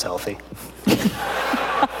 That sounds healthy.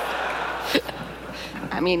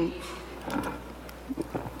 I mean,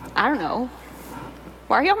 I don't know.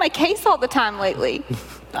 Why are you on my case all the time lately?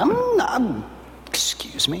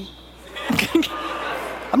 Excuse me.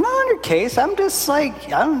 I'm not on your case. I'm just like,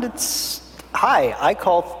 hi, I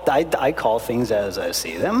call things as I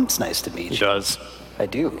see them. It's nice to meet He you. does. I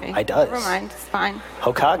do. Okay, I does. Never mind, it's fine.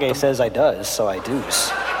 Hokage says I does, so I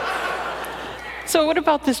do's. So what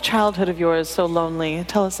about this childhood of yours, so lonely?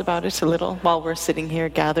 Tell us about it a little while we're sitting here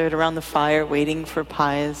gathered around the fire waiting for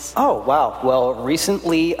pies. Oh, wow. Well,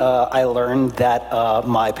 recently I learned that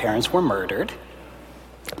my parents were murdered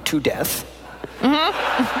to death.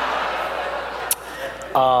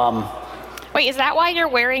 Wait, is that why you're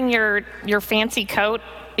wearing your fancy coat?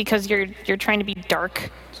 Because you're trying to be dark?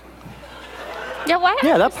 Yeah, why?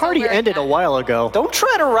 Yeah, that party ended a while ago. Don't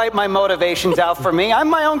try to write my motivations out for me. I'm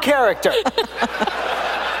my own character.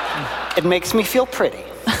 It makes me feel pretty.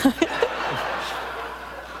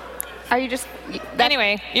 Are you just...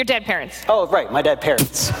 Anyway, your dead parents. Oh, right, my dead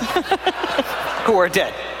parents. Who are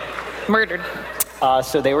dead. Murdered.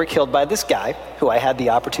 So they were killed by this guy who I had the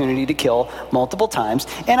opportunity to kill multiple times,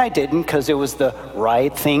 and I didn't because it was the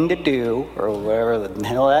right thing to do, or whatever the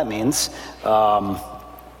hell that means.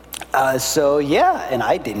 And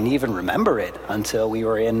I didn't even remember it until we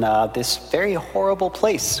were in this very horrible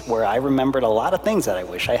place where I remembered a lot of things that I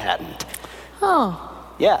wish I hadn't. Oh,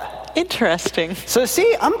 Yeah. interesting. So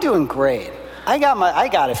see, I'm doing great. I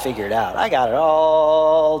got it figured out. I got it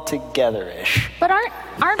all together-ish. But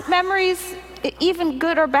aren't memories, even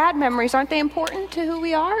good or bad memories, aren't they important to who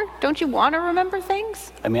we are? Don't you want to remember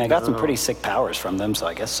things? I mean, I got some pretty sick powers from them, so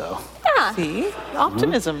I guess so. Yeah, See?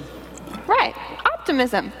 Optimism. right.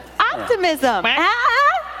 Optimism. Optimism. What?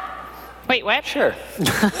 Ah! Wait, what? Sure.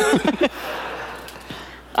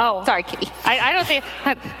 Oh, Sorry, Kitty. I don't think...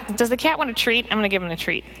 Does the cat want a treat? I'm going to give him a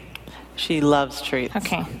treat. She loves treats.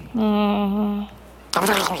 Okay.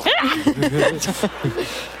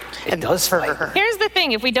 It does for her. Here's the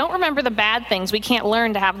thing. If we don't remember the bad things, we can't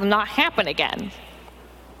learn to have them not happen again.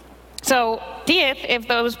 So, if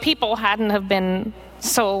those people hadn't have been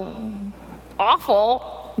so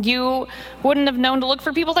awful, you wouldn't have known to look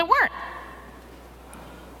for people that weren't.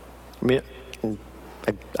 I mean,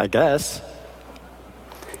 I guess.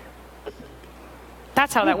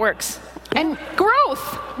 That's how that works. And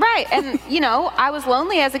growth. Right. And, I was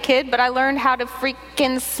lonely as a kid, but I learned how to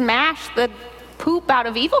freaking smash the poop out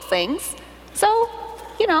of evil things. So,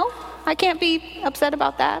 I can't be upset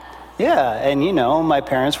about that. Yeah, and my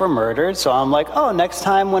parents were murdered, so I'm like, oh, next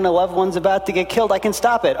time when a loved one's about to get killed, I can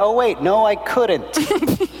stop it. Oh, wait, no, I couldn't.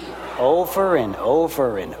 Over and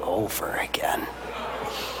over and over again.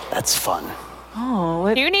 That's fun.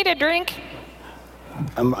 Oh, Do you need a drink?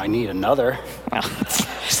 I need another.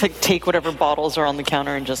 just like take whatever bottles are on the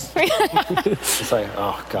counter and just... It's like,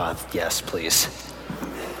 oh, God, yes, please.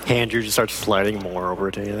 Andrew just starts sliding more over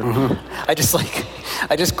to you. Mm-hmm.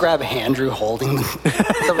 I just grab Andrew holding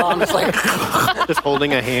the bomb. Just like, Just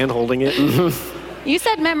holding a hand, holding it. You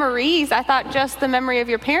said memories. I thought just the memory of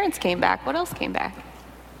your parents came back. What else came back?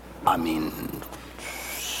 I mean,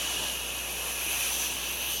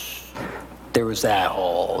 there was that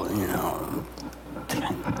whole,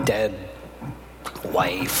 dead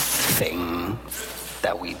wife thing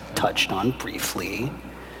that we touched on briefly.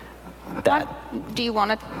 That Do you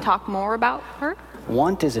want to talk more about her?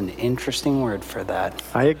 want is an interesting word for that.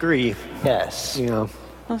 I agree. Yes. Yeah.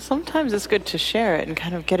 Well, sometimes it's good to share it and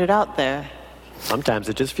kind of get it out there. Sometimes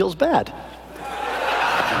it just feels bad.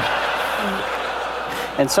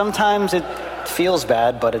 And sometimes it feels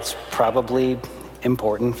bad, but it's probably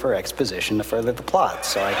important for exposition to further the plot.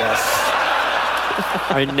 So I guess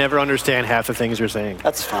I never understand half the things you're saying.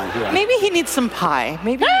 That's fine. Yeah. Maybe he needs some pie.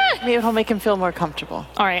 Maybe it'll make him feel more comfortable.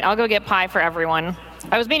 All right, I'll go get pie for everyone.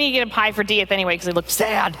 I was meaning to get a pie for Deeth anyway because he looked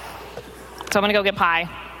sad. So I'm going to go get pie.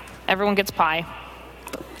 Everyone gets pie.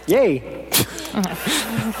 Yay!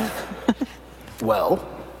 Well,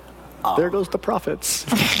 There goes the profits.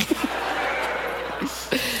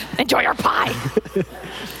 Enjoy your pie.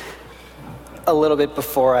 a little bit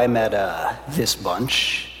before I met this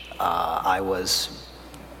bunch, I was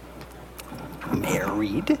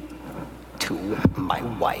married to my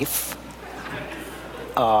wife.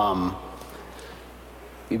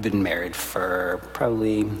 We've been married for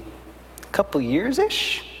probably a couple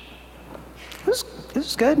years-ish. It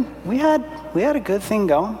was good. We had a good thing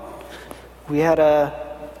going. We had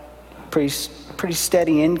a pretty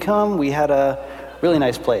steady income. We had a really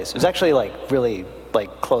nice place. It was actually really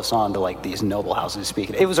close on to these noble houses.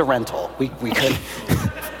 Speaking, it was a rental. We could,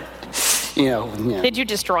 you know. Did you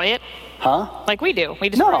destroy it? Huh? Like we do. We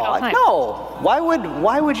destroy it all the time. No.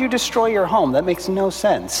 Why would you destroy your home? That makes no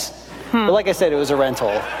sense. But like I said, it was a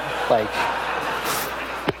rental.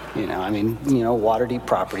 Waterdeep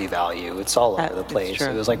property value. It's all over the place.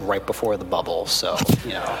 It was right before the bubble, so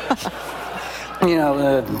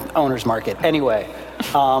the owner's market. Anyway,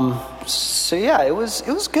 so yeah, it was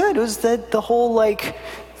good. It was the whole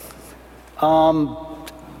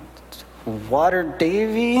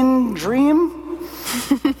Waterdavian dream,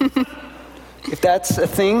 if that's a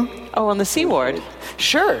thing. Oh, on the Sea Ward.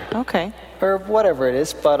 Sure. Okay. Or whatever it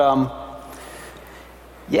is, but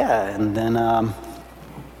yeah, and then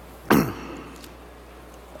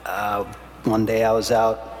one day I was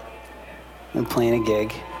out and playing a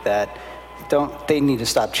gig that they need to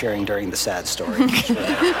stop cheering during the sad story. It's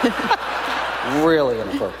really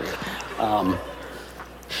inappropriate.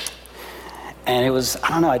 And it was, I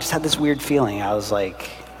don't know, I just had this weird feeling. I was like,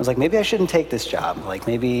 maybe I shouldn't take this job.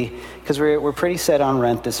 Maybe, because we're pretty set on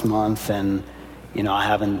rent this month, and I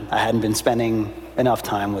hadn't been spending enough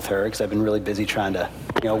time with her because I've been really busy trying to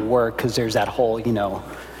work, because there's that whole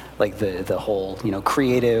the whole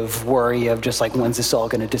creative worry of just when's this all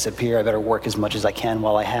going to disappear? I better work as much as I can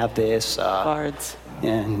while I have this. Cards.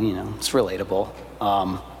 And it's relatable.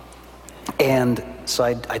 And so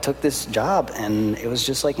I took this job, and it was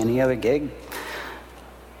just like any other gig.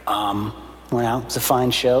 Went out, it was a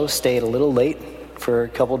fine show, stayed a little late for a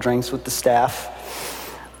couple drinks with the staff.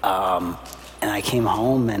 And I came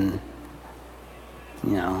home, and,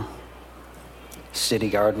 city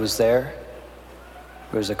guard was there.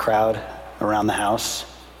 There was a crowd around the house.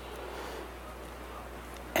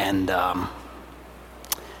 And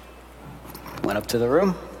went up to the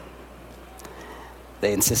room.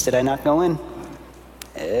 They insisted I not go in.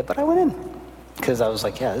 But I went in. Because I was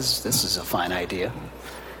like, yeah, this is a fine idea.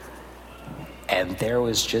 And there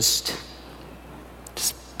was just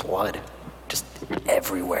blood, just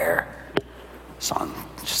everywhere.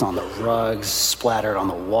 Just on the rugs, splattered on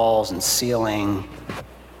the walls and ceiling.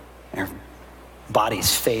 Her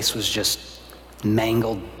body's face was just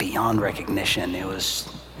mangled beyond recognition. It was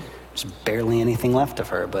just barely anything left of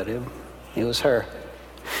her, but it was her.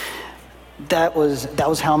 That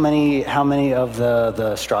was how many of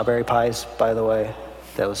the strawberry pies, by the way?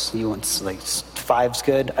 That was, you went 5's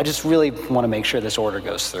good. I just really want to make sure this order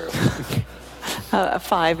goes through.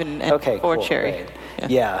 5 and okay, 4 cool, cherry.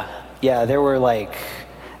 Great. Yeah. There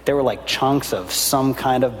were chunks of some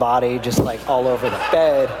kind of body just all over the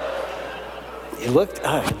bed. It looked.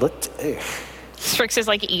 Strix is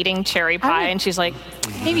eating cherry pie, and she's like,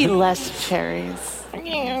 maybe less cherries.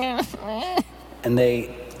 And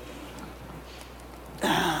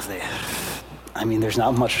there's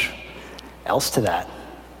not much else to that.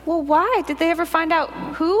 Well, why? Did they ever find out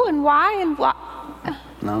who and why and why?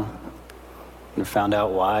 No. Never found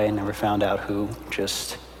out why, never found out who.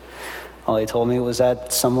 Just all they told me was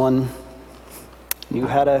that someone knew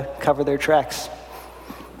how to cover their tracks.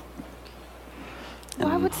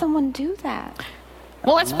 Why would someone do that?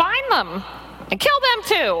 well, let's find them and kill them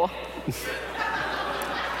too.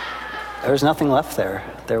 There was nothing left there.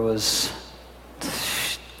 That was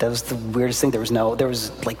the weirdest thing. There was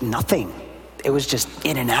nothing. It was just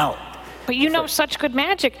in and out. But you know such good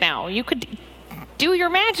magic now. You could do your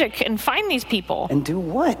magic and find these people. And do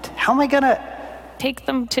what? How am I gonna take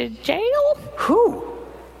them to jail? Who?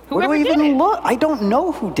 Where do I even look? I don't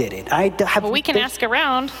know who did it. Well, we can ask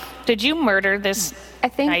around. Did you murder this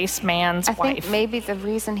nice man's wife? I think maybe the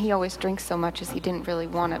reason he always drinks so much is he didn't really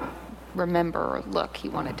want to remember or look. He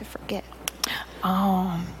wanted to forget.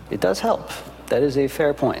 Oh. It does help. That is a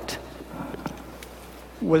fair point.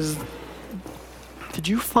 Did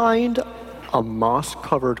you find a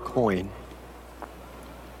moss-covered coin?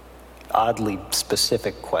 oddly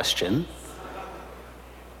specific question.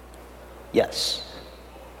 Yes.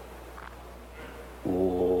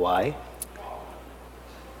 Why?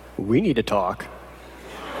 We need to talk.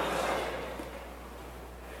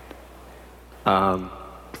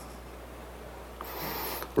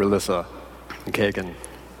 Relissa and Kagan,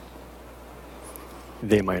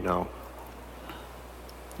 they might know.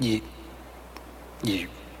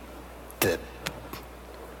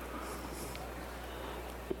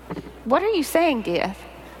 What are you saying, Diaz?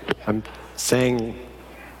 I'm saying,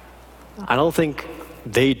 I don't think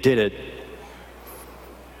they did it,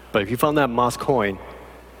 but if you found that moss coin,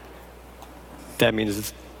 that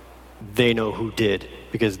means they know who did,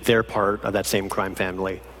 because they're part of that same crime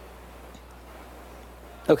family.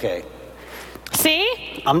 Okay.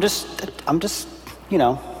 See? I'm just, you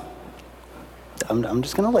know, I'm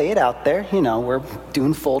just gonna lay it out there. You know, we're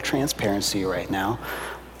doing full transparency right now.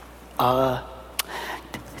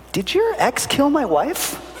 Did your ex kill my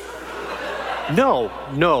wife? No.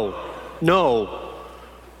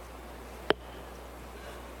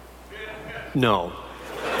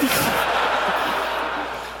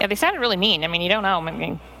 Yeah, they sounded really mean. I mean, you don't know. I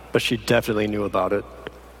mean, But she definitely knew about it.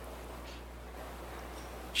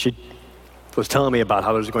 She was telling me about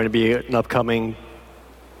how there's going to be an upcoming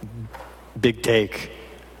big take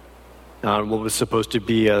on what was supposed to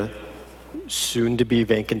be a soon-to-be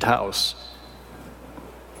vacant house.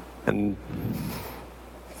 And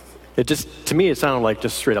it just, to me, it sounded like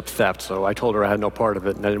just straight-up theft, so I told her I had no part of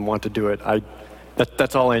it and I didn't want to do it.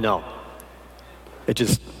 That's all I know.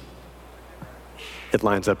 It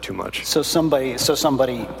lines up too much. So somebody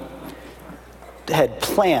had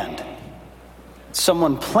planned.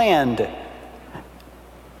 Someone planned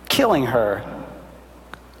killing her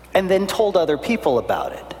and then told other people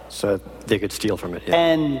about it. So they could steal from it, yeah.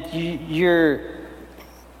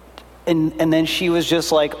 And and then she was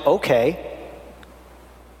just like, okay.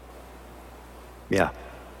 Yeah.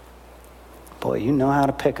 Boy, you know how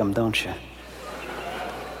to pick them, don't you?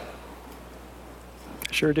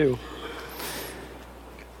 I sure do.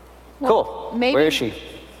 Cool. maybe- Where is she?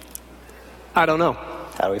 I don't know.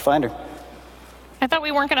 How do we find her? I thought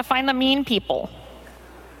we weren't going to find the mean people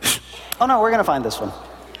Oh no, we're gonna find this one.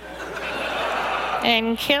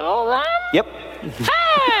 and kill them. Yep.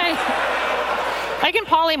 Hey! I can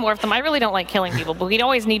polymorph them. I really don't like killing people, but we'd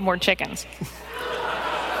always need more chickens.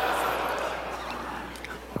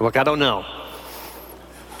 Look, I don't know.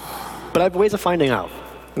 But I have ways of finding out,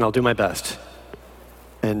 and I'll do my best.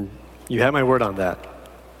 And you have my word on that,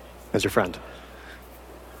 as your friend.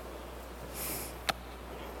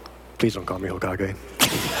 Please don't call me Hokage.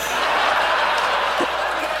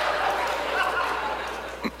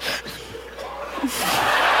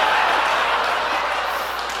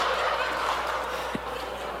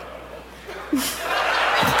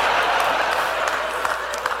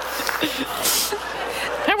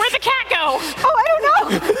 And where'd the cat go? Oh, I don't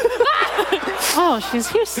know. Oh, she's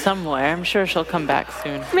here somewhere. I'm sure she'll come back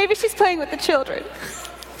soon. Maybe she's playing with the children.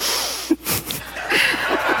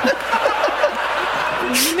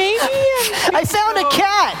 Maybe. I found a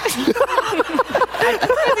cat.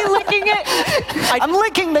 Is he licking it? I'm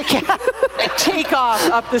licking the cat. Take off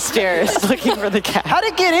up the stairs looking for the cat. How'd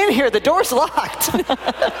it get in here? The door's locked.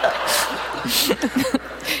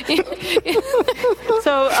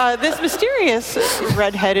 So this mysterious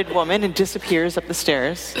red-headed woman disappears up the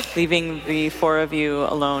stairs, leaving the four of you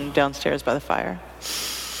alone downstairs by the fire.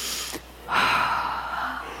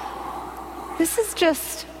 This is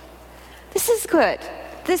good.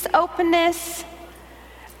 This openness,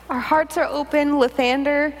 our hearts are open.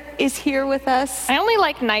 Lathander is here with us. I only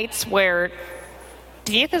like nights where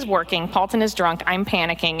Dieth is working, Paulton is drunk, I'm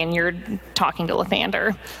panicking, and you're talking to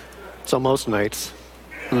Lathander. So most nights.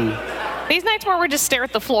 These nights where we just stare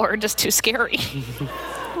at the floor are just too scary.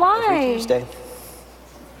 Why? Tuesday.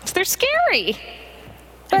 They're scary.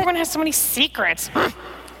 Everyone has so many secrets.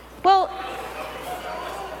 Well,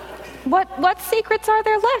 what secrets are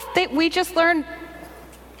there left? We just learned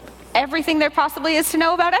everything there possibly is to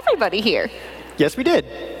know about everybody here. Yes, we did.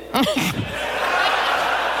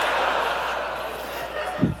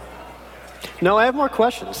 No, I have more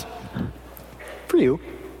questions. For you.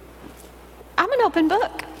 I'm an open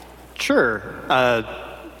book. Sure.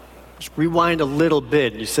 Just rewind a little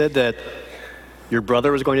bit. You said that your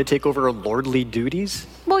brother was going to take over lordly duties?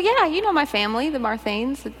 Well, yeah, you know my family, the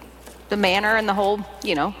Marthanes, the manor and the whole,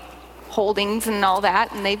 holdings and all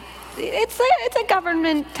that. And it's a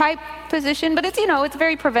government type position, but it's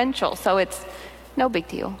very provincial, so it's no big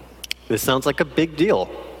deal. This sounds like a big deal.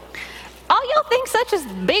 All y'all think such a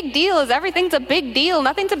big deal is everything's a big deal.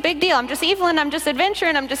 Nothing's a big deal. I'm just Evelyn, I'm just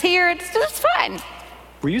adventuring, I'm just here. It's fun.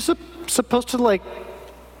 Were you supposed to, like,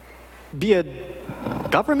 be a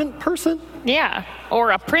government person? Yeah.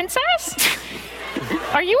 Or a princess?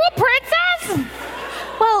 Are you a princess?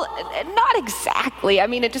 Well, not exactly. I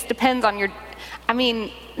mean, it just depends on your... I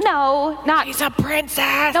mean, no, not... She's a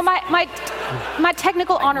princess. No, my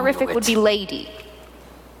technical honorific would be lady.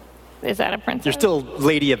 Is that a princess? You're still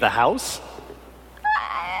lady of the house?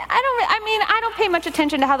 I don't pay much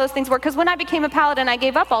attention to how those things work, because when I became a paladin, I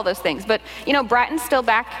gave up all those things. But, you know, Bratton's still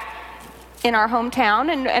back in our hometown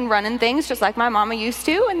and running things just like my mama used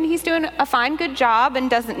to, and he's doing a fine, good job and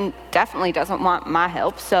definitely doesn't want my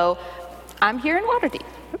help, so I'm here in Waterdeep.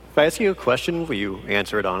 If I ask you a question, will you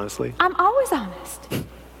answer it honestly? I'm always honest.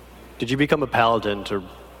 Did you become a paladin to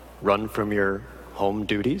run from your home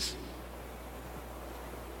duties?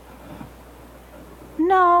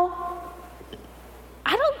 No.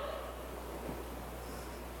 I don't...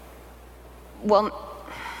 Well,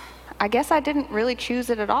 I guess I didn't really choose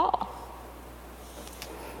it at all.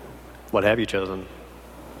 What have you chosen?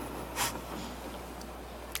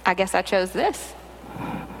 I guess I chose this.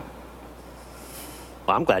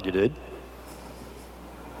 Well, I'm glad you did.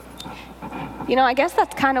 You know, I guess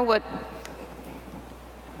that's kind of what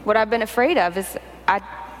I've been afraid of is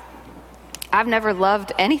I've never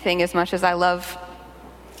loved anything as much as I love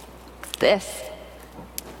this.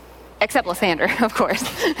 Except Lathander, of course.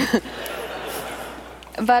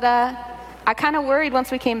 But I kind of worried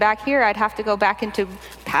once we came back here I'd have to go back into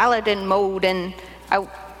paladin mode, and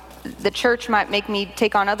the church might make me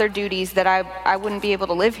take on other duties that I wouldn't be able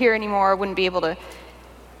to live here anymore, I wouldn't be able to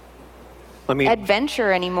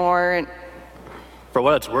adventure anymore. For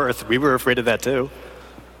what it's worth, we were afraid of that too.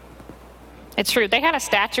 It's true. They had a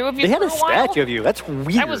statue of you. They had for a while. statue of you. That's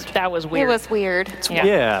weird. That was weird. It was weird.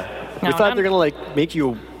 Yeah. No, we thought they were going to like make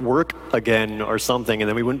you work again or something, and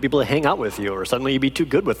then we wouldn't be able to hang out with you, or suddenly you'd be too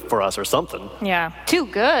good for us or something. Yeah. Too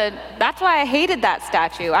good. That's why I hated that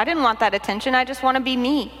statue. I didn't want that attention. I just want to be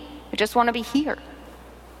me. I just want to be here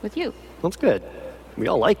with you. That's good. We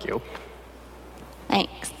all like you.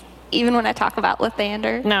 Thanks. Even when I talk about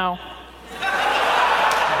Lathander. No.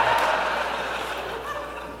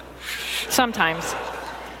 Sometimes.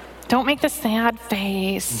 Don't make the sad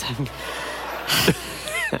face.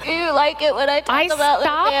 You like it when I talk about Lathander?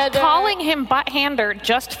 I stopped calling him butt-hander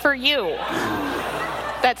just for you.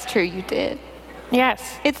 That's true, you did.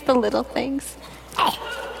 Yes. It's the little things.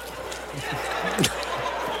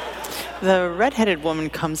 The redheaded woman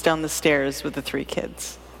comes down the stairs with the 3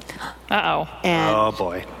 kids. Uh-oh. And oh,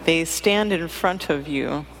 boy. They stand in front of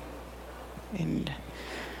you. And,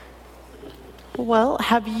 well,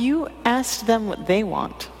 have you asked them what they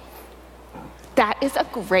want? That is a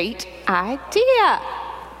great idea.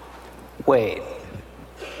 Wait.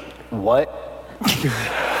 What?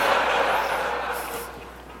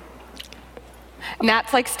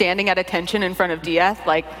 Nat's like standing at attention in front of DS,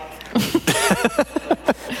 like...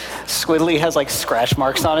 Squidly has like scratch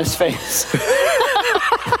marks on his face.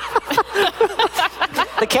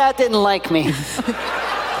 The cat didn't like me.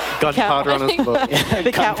 Gunpowder on his boat.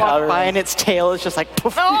 The cat walked by and its tail is just like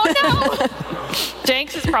poof. Oh no!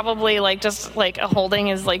 Jenks is probably like just like holding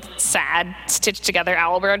his like sad stitched together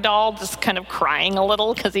owlbear doll, just kind of crying a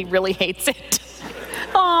little because he really hates it.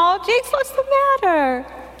 Oh, Jinx, what's the matter?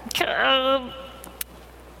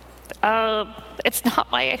 It's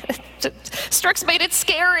not my... Strix made it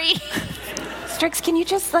scary. Strix, can you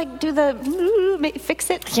just like do the fix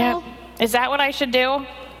it? Yeah. Is that what I should do?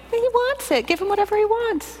 He wants it. Give him whatever he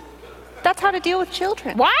wants. That's how to deal with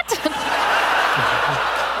children. What?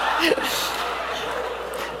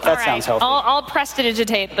 That sounds healthy. I'll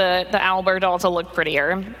prestidigitate the owlbear doll to look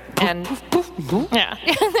prettier. And yeah.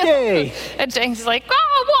 Yay! And Jenks is like,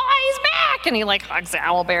 oh, well, he's back! And he like hugs the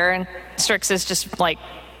owlbear, and Strix is just like,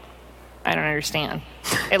 I don't understand.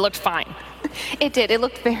 It looked fine. It did. It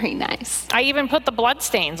looked very nice. I even put the blood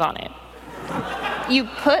stains on it. You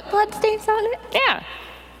put bloodstains on it? Yeah.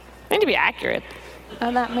 I need to be accurate.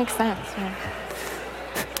 Oh, that makes sense. Yeah.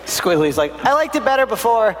 Squiddly's like, I liked it better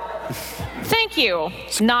before. Thank you,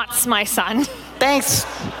 Knots, my son. Thanks.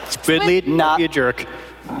 Squidly, not be a jerk.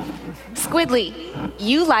 Squidly,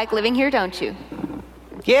 you like living here, don't you?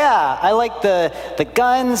 Yeah, I like the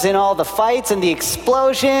guns and all the fights and the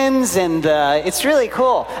explosions, and it's really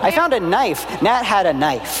cool. I found a knife. Nat had a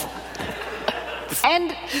knife.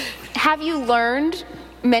 And have you learned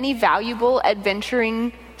many valuable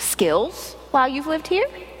adventuring skills while you've lived here?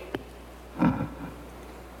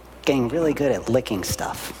 Getting really good at licking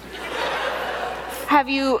stuff. Have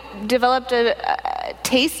you developed a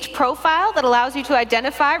taste profile that allows you to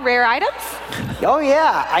identify rare items? Oh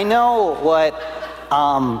yeah, I know what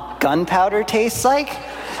gunpowder tastes like.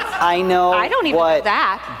 I know I don't even what know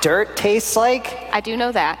that. dirt tastes like. I do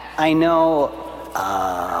know that. I know,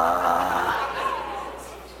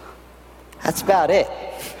 that's about it.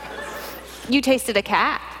 You tasted a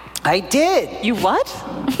cat. I did. You what?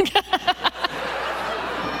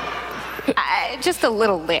 Just a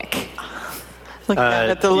little lick. Look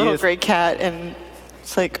at the little Diaz- gray cat, and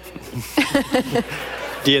it's like,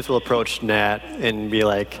 Diaz will approach Nat and be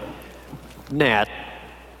like, Nat,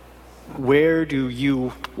 where do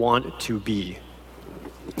you want to be?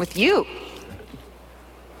 With you.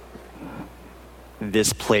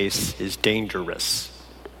 This place is dangerous.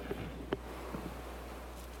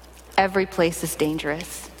 Every place is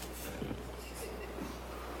dangerous.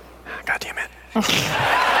 God damn it.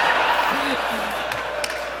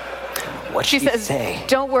 What'd She she says, say?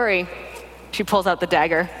 don't worry. She pulls out the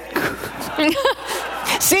dagger.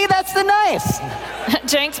 See, that's the knife.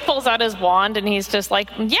 Jenks pulls out his wand and he's just like,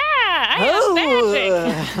 yeah, I have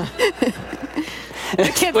magic. The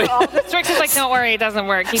kids are all, Strix is like, don't worry, it doesn't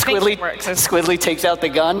work. He thinks it works. Squidly takes out the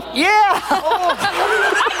gun. Yeah!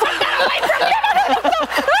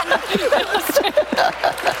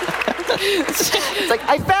 It's like,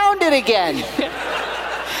 I found it again.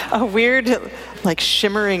 a weird, like,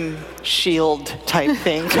 shimmering shield type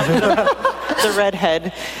thing. The red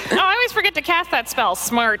head. Oh, I always forget to cast that spell.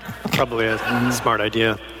 Smart. Probably a smart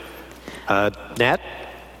idea. Nat,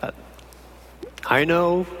 I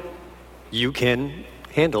know you can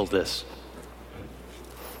handle this.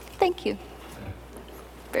 Thank you.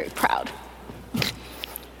 Very proud.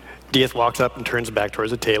 Diaz walks up and turns back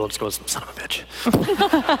towards the table and just goes, son of a bitch.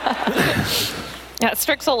 Yeah,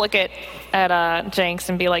 Strix will look at Jenks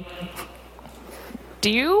and be like, do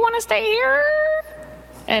you want to stay here?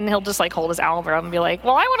 And he'll just like hold his owlbear up and be like,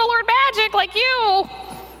 well, I want to learn magic like you.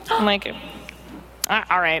 I'm like,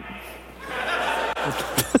 all right.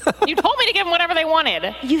 You told me to give them whatever they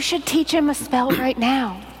wanted. You should teach him a spell right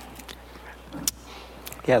now.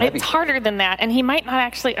 Yeah, It's harder than that, and he might not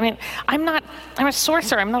actually. I mean, I'm a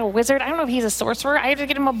sorcerer. I'm not a wizard. I don't know if he's a sorcerer. I have to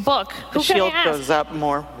get him a book. The Who can I shield ask? goes up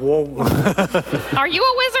more. Are you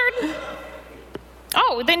a wizard?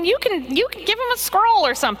 Oh, then you can give him a scroll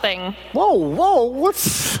or something. Whoa,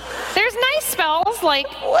 what's... There's nice spells like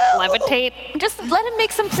levitate, Just let him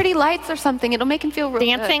make some pretty lights or something. It'll make him feel real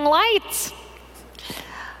dancing lights.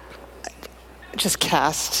 Just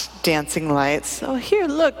cast dancing lights. Oh, here,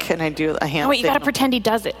 look. And I do a hand Oh, wait, you gotta signal. pretend he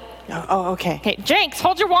does it. Oh, okay. Okay, Jenks,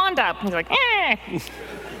 hold your wand up. He's like, eh.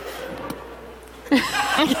 Wow,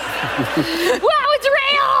 it's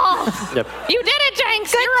real! Yep. You did it,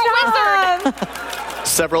 Jenks. You're a wizard.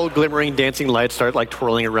 Several glimmering dancing lights start like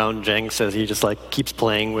twirling around Jenks as he just like keeps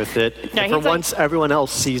playing with it. Yeah, And for he's like- once, everyone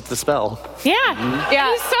else sees the spell. Yeah.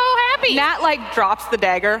 Yeah. He's so happy. Nat, like, drops the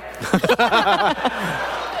dagger.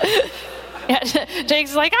 Yeah, Jenks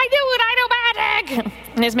is like, I do it, I know magic.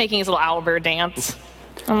 And he's making his little owlbear dance.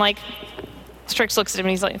 I'm like, Strix looks at him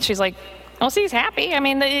and she's like, oh, see, he's happy. I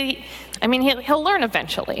mean, he'll learn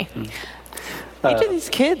eventually. Each of these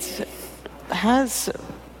kids has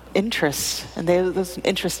interests, and those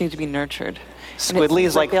interests need to be nurtured. Squidly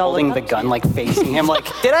is like they all holding look the up gun, like facing him, like,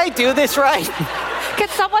 did I do this right? Could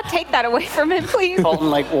someone take that away from him, please? Colton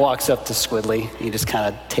like walks up to Squidly. He just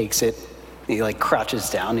kind of takes it. He like crouches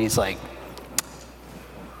down. And he's like,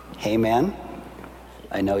 hey man,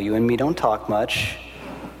 I know you and me don't talk much,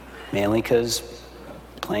 mainly because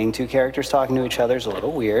playing two characters talking to each other is a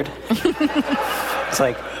little weird. It's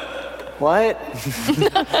like, what?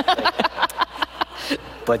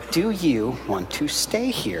 But do you want to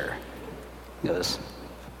stay here? He goes,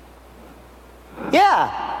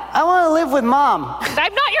 yeah, I want to live with mom.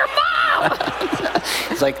 I'm not your mom!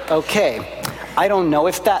 It's like, okay, I don't know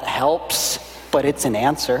if that helps, but it's an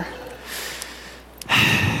answer.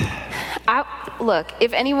 Look,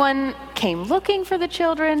 if anyone came looking for the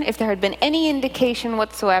children, if there had been any indication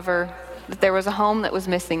whatsoever that there was a home that was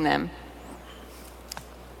missing them,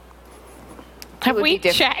 Have would we be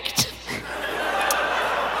different. checked?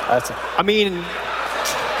 I mean,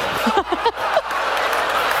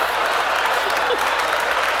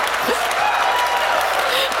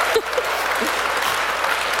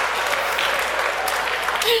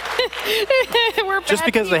 We're just bad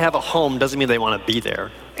because they people. have a home doesn't mean they want to be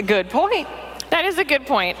there. Good point. That is a good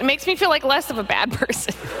point. It makes me feel like less of a bad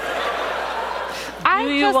person. Do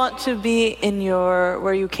you want to be in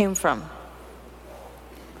where you came from?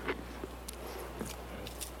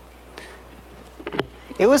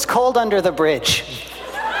 It was cold under the bridge.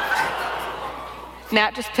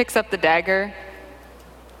 Nat just picks up the dagger,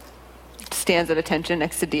 stands at attention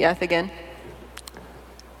next to Diath again.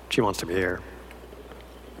 She wants to be here.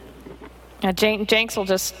 Jenks will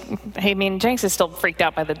just, Jenks is still freaked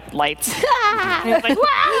out by the lights. He's like,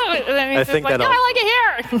 wow! And then he's just like, no, I like it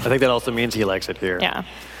here. I think that also means he likes it here. Yeah.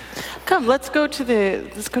 Come, let's go to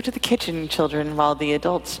the kitchen, children, while the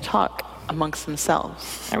adults talk amongst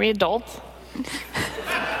themselves. Are we adults?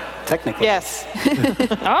 Technically. Yes.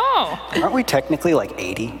 Oh. Aren't we technically like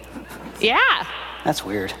 80? Yeah. That's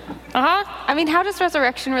weird. I mean, how does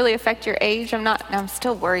resurrection really affect your age? I'm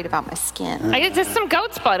still worried about my skin. I get just some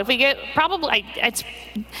goat's blood. If we get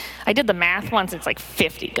I did the math once. It's like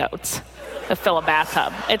 50 goats to fill a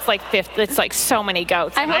bathtub. It's like 50. It's like so many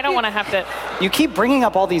goats. And I don't want to have to. You keep bringing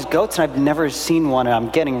up all these goats, and I've never seen one, and I'm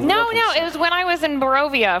getting No. It was when I was in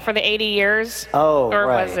Barovia for the 80 years. Oh, or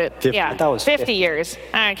right. was it? 50. Yeah, I thought it was 50 50. years.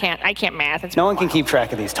 I can't math. It's No one can keep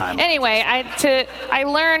track of these times. Anyway, I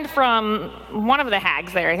learned from one of the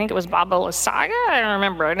hags there. I think it was Baba Lasaga. I don't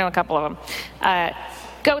remember. I know a couple of them.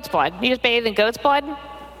 Goat's blood. You just bathe in goat's blood.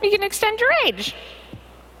 You can extend your age.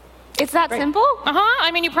 It's that simple?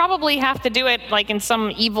 I mean, you probably have to do it like in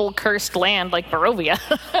some evil cursed land like Barovia.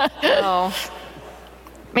 Oh.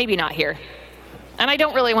 Maybe not here. And I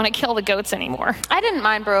don't really want to kill the goats anymore. I didn't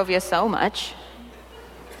mind Barovia so much.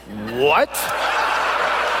 What?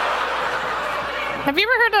 Have you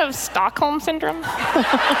ever heard of Stockholm Syndrome?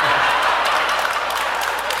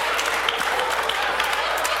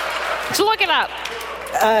 So look it up.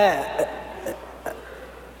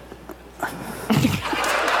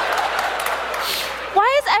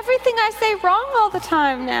 Why is everything I say wrong all the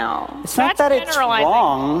time now? It's not That's that it's generalizing.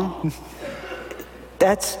 wrong.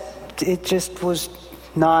 It just was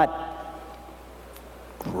not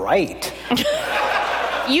right.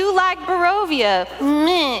 You like Barovia.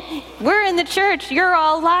 Meh. We're in the church. You're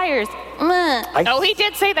all liars. Meh. Oh, he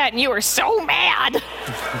did say that, and you were so mad.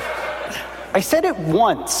 I said it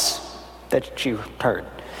once that you heard.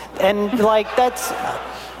 And, that's...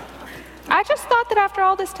 I just thought that after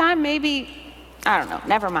all this time, maybe, I don't know,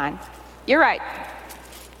 never mind. You're right.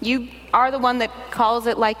 You are the one that calls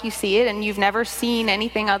it like you see it, and you've never seen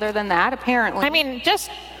anything other than that, apparently. I mean, just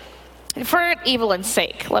for evil's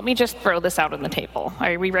sake, let me just throw this out on the table.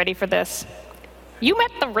 Are we ready for this? You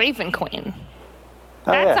met the Raven Queen.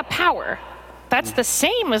 Oh, That's yeah. a power. That's the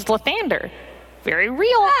same as Lathander. Very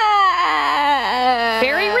real.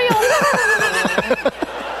 Very real.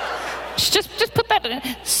 Just put that in.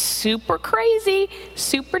 Super crazy,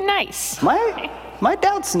 super nice. My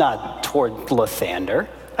doubt's not toward Lathander.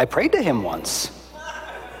 I prayed to him once.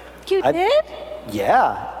 You did?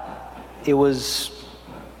 Yeah. It was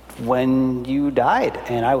when you died,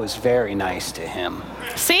 and I was very nice to him.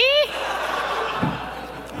 See?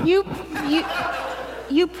 You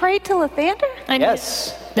prayed to Lathander? I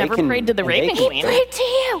Yes. never prayed to the Raven Queen. He prayed to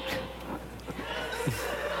you.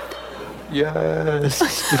 Yes.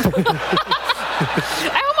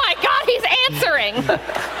 Oh my God, he's answering.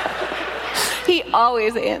 He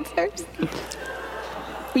always answers.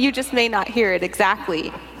 You just may not hear it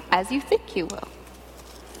exactly as you think you will.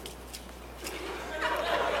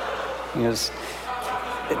 He goes,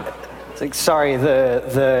 it's like, sorry,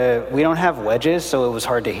 we don't have wedges, so it was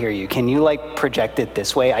hard to hear you. Can you, project it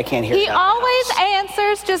this way? I can't hear He it out of the always house."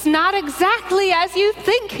 answers, just not exactly as you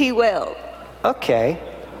think he will. Okay.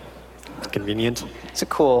 It's convenient. It's a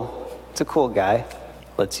cool guy.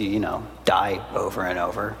 Lets you, die over and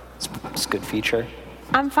over. It's a good feature.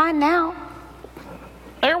 I'm fine now.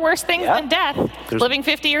 There are worse things Yeah. than death. Living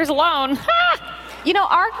 50 years alone. Ha!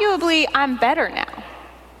 Arguably, I'm better now.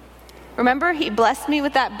 Remember, he blessed me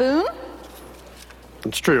with that boon?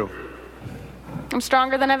 It's true. I'm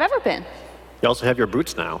stronger than I've ever been. You also have your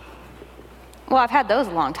boots now. Well, I've had those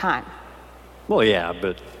a long time. Well, yeah,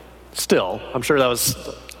 but still, I'm sure that was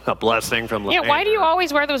a blessing from Yeah, why do you Lathander.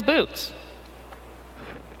 always wear those boots?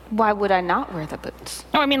 Why would I not wear the boots?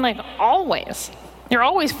 No, I mean, always. You're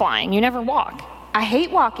always flying. You never walk. I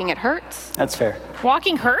hate walking. It hurts. That's fair.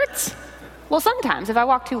 Walking hurts? Well, sometimes if I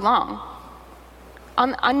walk too long.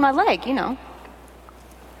 On my leg,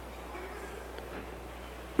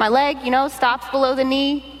 My leg, stops below the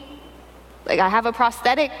knee. I have a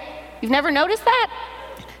prosthetic. You've never noticed that?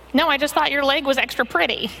 No, I just thought your leg was extra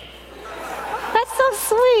pretty. That's so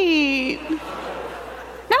sweet.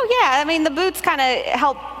 No, yeah, the boots kind of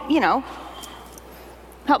help,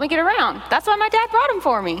 help me get around. That's why my dad brought them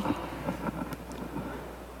for me.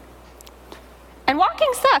 And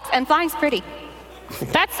walking sucks, and flying's pretty.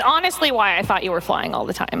 That's honestly why I thought you were flying all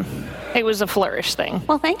the time. It was a flourish thing.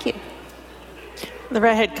 Well, thank you. The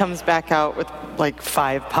redhead comes back out with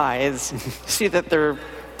 5 pies. See that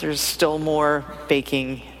there's still more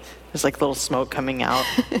baking There's like little smoke coming out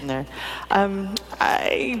in there.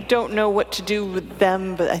 I don't know what to do with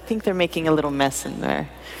them, but I think they're making a little mess in there.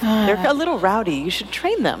 They're a little rowdy. You should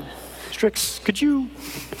train them. Strix, could you...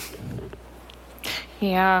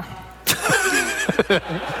 Yeah.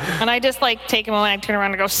 And I just like take a moment, I turn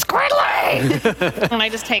around and go, Squidly! And I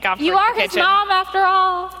just take off. You towards are the his kitchen. mom after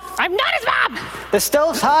all. I'm not his mom! The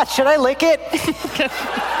stove's hot. Should I lick it?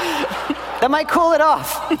 That might cool it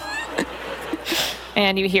off.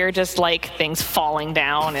 And you hear just like things falling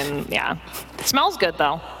down, and yeah. It smells good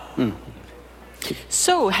though.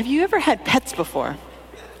 So, have you ever had pets before?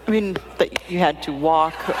 I mean, that you had to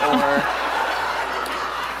walk or...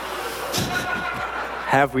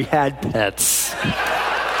 Have we had pets?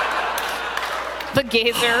 The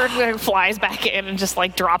gazer flies back in and just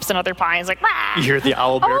like drops another pie. He's like, "Rah!" You hear the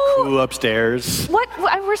owlbear Oh. coo upstairs. What?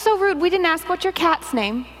 We're so rude. We didn't ask what's your cat's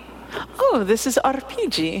name. Oh, this is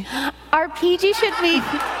RPG. RPG should meet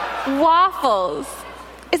Waffles.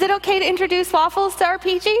 Is it okay to introduce Waffles to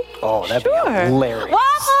RPG? Oh, that'd Sure. be hilarious.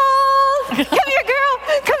 Waffles! Come here,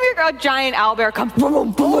 girl. Come here, girl. Giant owlbear comes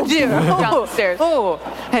boom, boom, boom, downstairs. Oh,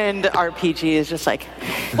 and RPG is just like,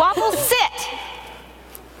 Waffles, sit.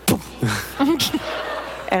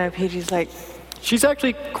 and RPG's like, She's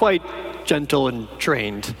actually quite gentle and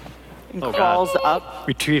trained. and Oh, crawls God. up,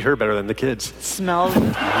 We treat her better than the kids. smells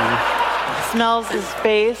his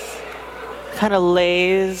face, kind of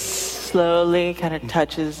lays slowly, kind of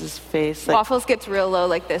touches his face, like, Waffles gets real low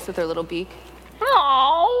like this with her little beak.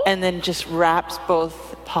 "Oh, and then just wraps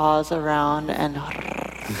both paws around and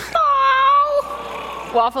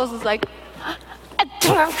oh." Waffles is like, and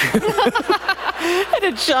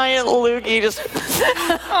a giant loogie just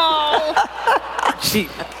she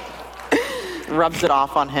rubs it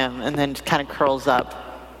off on him and then just kind of curls up.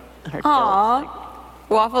 Her tail. aw.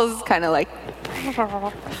 Waffles is kind of like,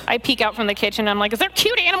 I peek out from the kitchen. I'm like, is there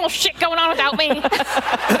cute animal shit going on without me? hurry, look.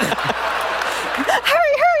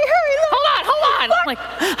 Hold on. I'm like,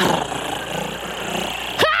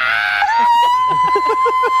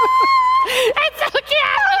 it's so cute.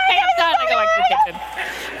 Okay, I'm done. I go back to the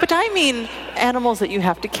kitchen. But I mean animals that you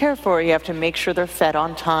have to care for. You have to make sure they're fed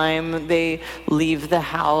on time. They leave the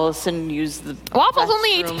house and use the Waffles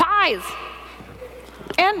only eats restroom. pies.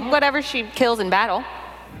 And whatever she kills in battle.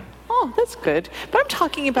 Oh, that's good. But I'm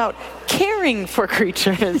talking about caring for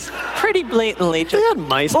creatures pretty blatantly. They Just, had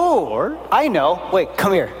mice Oh, before. I know. Wait,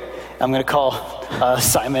 come here. I'm going to call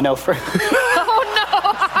Simon over.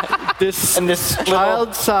 This, And this little-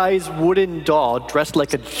 child-sized wooden doll dressed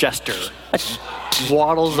like a jester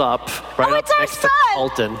waddles up right Oh, up it's our next to son!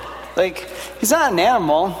 Alton. Like, he's not an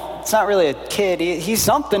animal. It's not really a kid. He's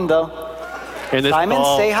something, though. And this Simon,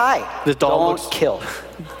 doll, say hi. This doll Don't looks kill.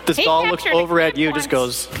 This He doll looks captured a over at kid you, just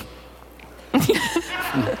once. goes.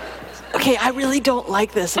 okay, I really don't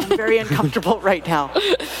like this. I'm very uncomfortable right now.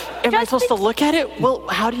 Am I supposed to look at it? Well,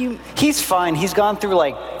 how do you... He's fine. He's gone through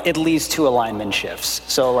like at least 2 alignment shifts.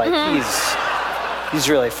 So like he's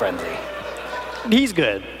really friendly. He's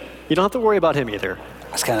good. You don't have to worry about him either.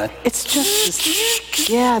 It's kind of It's just...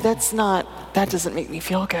 Yeah, that doesn't make me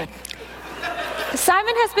feel good.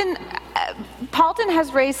 Simon has been, Paulton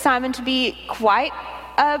has raised Simon to be quite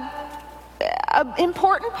a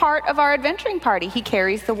important part of our adventuring party. He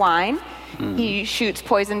carries the wine. He shoots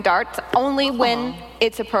poison darts only when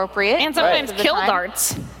it's appropriate. And sometimes Most of the kill time.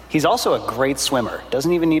 darts. He's also a great swimmer.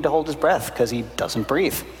 Doesn't even need to hold his breath because he doesn't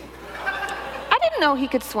breathe. I didn't know he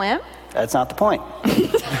could swim. That's not the point.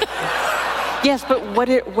 Yes, but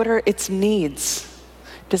what are its needs?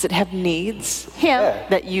 Does it have needs Him. Yeah.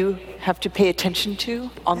 that you have to pay attention to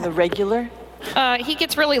on the regular? He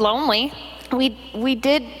gets really lonely. We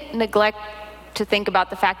did neglect to think about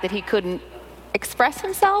the fact that he couldn't express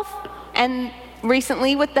himself, and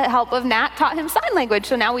recently, with the help of Nat, taught him sign language,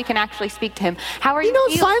 so now we can actually speak to him. How are you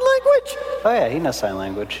feeling? language? Oh yeah, he knows sign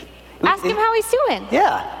language. Ask him how he's doing.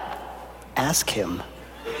 Yeah. Ask him.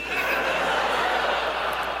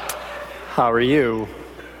 How are you?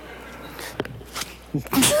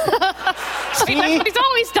 I mean, that's what he's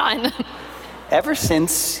always done. Ever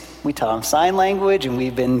since we taught him sign language and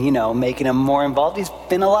we've been, making him more involved, he's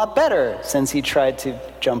been a lot better since he tried to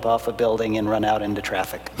jump off a building and run out into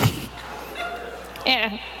traffic.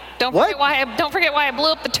 Yeah. Don't What? forget why I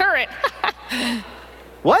blew up the turret.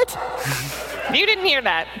 What? You didn't hear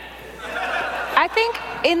that. I think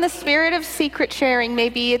in the spirit of secret sharing,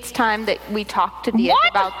 maybe it's time that we talk to Diaz What?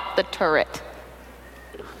 about the turret.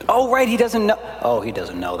 Oh, right, he doesn't know. Oh, he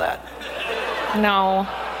doesn't know that. No.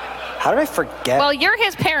 How did I forget? Well, you're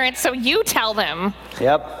his parents, so you tell them.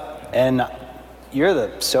 Yep. And you're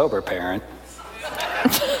the sober parent.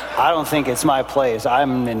 I don't think it's my place.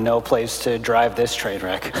 I'm in no place to drive this train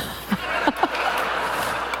wreck.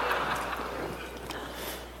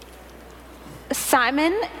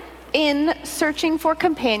 Simon, in searching for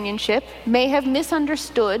companionship, may have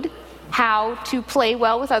misunderstood how to play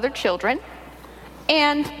well with other children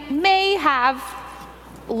and may have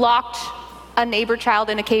locked a neighbor child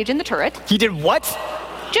in a cage in the turret. He did what?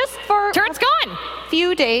 Just for Turret's gone. a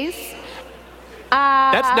few days.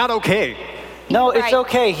 That's not okay. No, it's Right.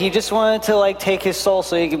 okay. He just wanted to like take his soul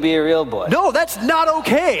so he could be a real boy. No, that's not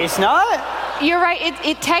okay. It's not? You're right,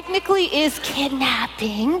 it technically is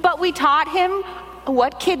kidnapping, but we taught him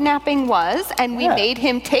what kidnapping was, and we Yeah. made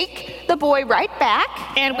him take the boy right back.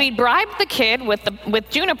 And we bribed the kid with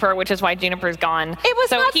Juniper, which is why Juniper's gone. It was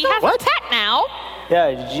so not he so- has What? a pet now.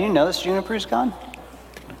 Yeah, did you notice Juniper's gone?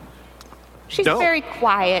 She's No. very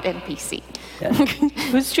quiet and PC.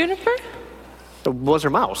 Who's Juniper? It was her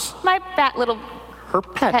mouse. My fat little Her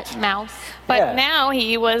pet. pet mouse. But Yeah. now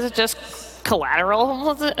he was just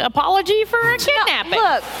collateral apology for a kidnapping.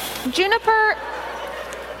 Look,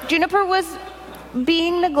 Juniper was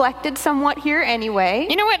being neglected somewhat here anyway.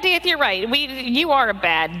 You know what, Deeth? You're right. You are a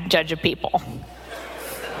bad judge of people.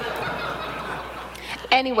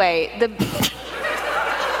 Anyway,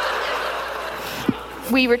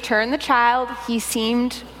 we returned the child. He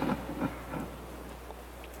seemed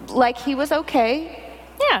like he was okay.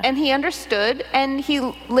 Yeah. And he understood, and he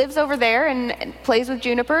lives over there and plays with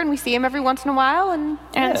Juniper, and we see him every once in a while. And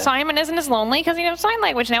And Simon isn't as lonely because he knows sign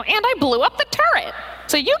language now. And I blew up the turret,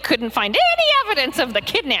 so you couldn't find any evidence of the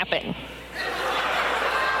kidnapping.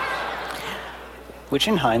 Which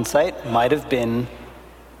in hindsight might have been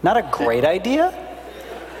not a great idea.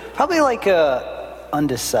 Probably like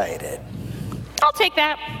undecided. I'll take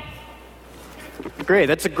that. Great.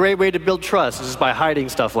 That's a great way to build trust, is by hiding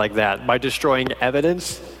stuff like that, by destroying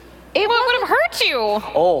evidence. it Well, it was would have hurt you.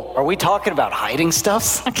 Oh, are we talking about hiding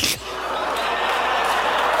stuff?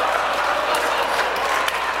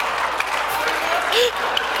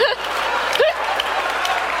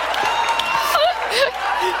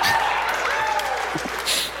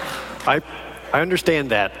 I understand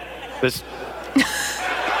that. This.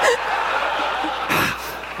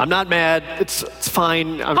 I'm not mad. It's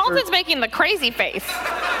fine. I'm Halton's making the crazy face.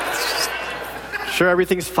 sure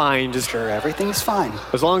everything's fine. Just Sure, everything's fine.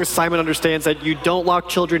 as long as Simon understands that you don't lock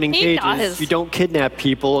children in He cages, does. you don't kidnap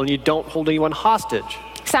people, and you don't hold anyone hostage.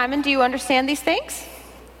 Simon, do you understand these things?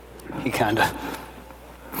 He kinda.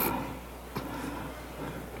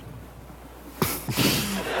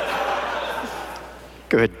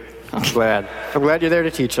 Good. I'm glad. I'm glad you're there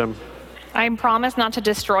to teach them. I promise not to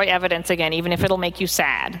destroy evidence again, even if it'll make you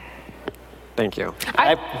sad. Thank you.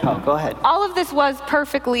 Go ahead. All of this was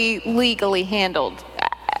perfectly legally handled.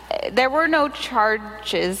 There were no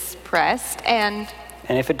charges pressed, and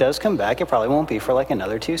And if it does come back, it probably won't be for like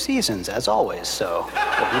another 2 seasons, as always. So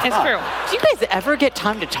it'll be It's fine. true. Do you guys ever get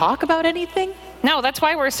time to talk about anything? No, that's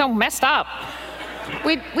why we're so messed up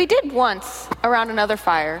we did once around another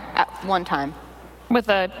fire at one time. with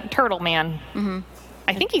the turtle man. Mm-hmm.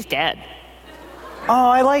 I think he's dead. Oh,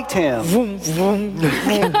 I liked him.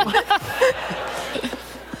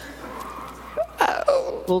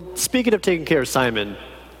 Well, speaking of taking care of Simon,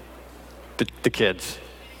 the kids,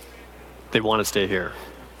 they want to stay here.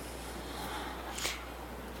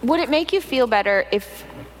 Would it make you feel better if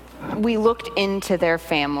we looked into their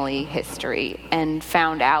family history and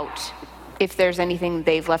found out if there's anything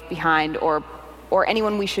they've left behind or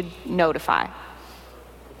anyone we should notify?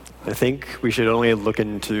 I think we should only look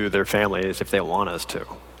into their families if they want us to,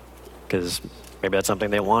 because maybe that's something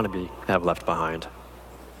they want to have left behind.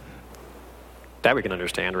 That we can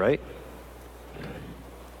understand, right?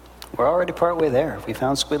 We're already partway there. We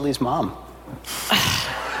found Squidly's mom.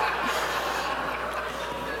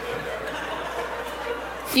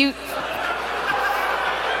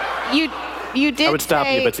 You did I would stop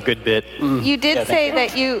say, you, but it's a good bit. You did Yeah, say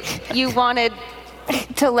that you wanted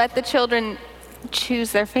to let the children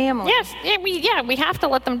choose their family. Yes, we have to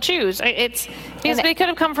let them choose. It's because And- they could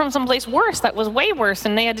have come from someplace worse that was way worse,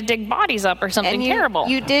 and they had to dig bodies up or something And terrible.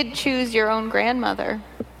 you did choose your own grandmother.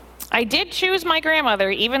 I did choose my grandmother,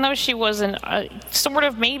 even though she was sort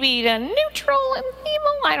of maybe a neutral and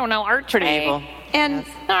evil. I don't know, archway. Pretty evil. And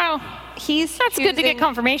Oh, he's that's good to get choosing-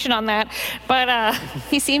 confirmation on that. But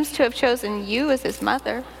He seems to have chosen you as his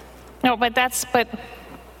mother. no, but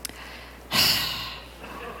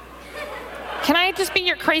can I just be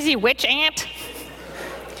your crazy witch aunt?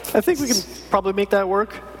 I think we can probably make that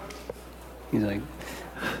work. He's like,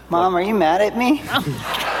 Mom, are you mad at me?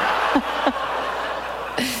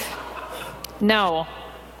 No,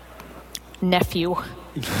 nephew.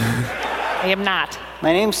 I am not.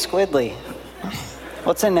 My name's Squidly.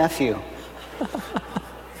 What's a nephew?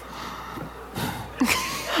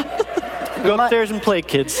 Go upstairs and play,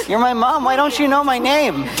 kids. You're my mom. Why don't you know my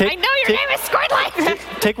name? I know your name is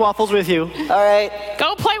Squidly. Take Waffles with you. All right.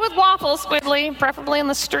 Go play with Waffles, Squidly, preferably in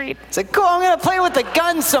the street. It's like, cool, I'm going to play with the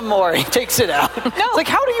gun some more. He takes it out. No. It's like,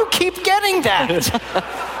 how do you keep getting that?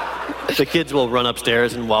 The kids will run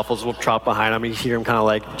upstairs and Waffles will trot behind them. You hear them kind of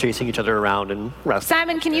like chasing each other around and rest.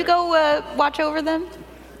 Simon, can you go watch over them?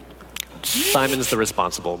 Simon's the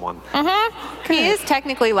responsible one. He is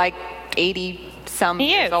technically like 80-some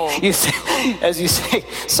years old. As you say,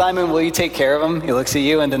 Simon, will you take care of him? He looks at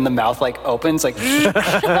you, and then the mouth like opens, like. Good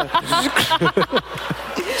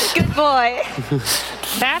boy.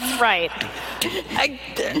 That's right.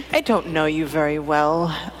 I don't know you very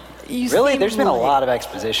well. Really? There's been a lot of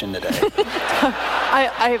exposition today.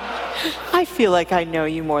 I feel like I know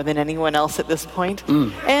you more than anyone else at this point.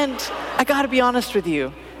 And I gotta be honest with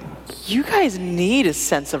you. You guys need a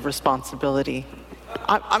sense of responsibility.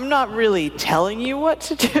 I'm not really telling you what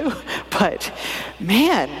to do, but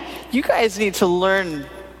man, you guys need to learn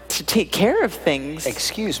to take care of things.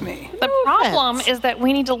 Excuse me. The problem is that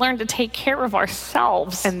we need to learn to take care of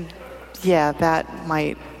ourselves. And yeah, that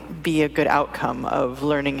might be a good outcome of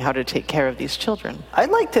learning how to take care of these children.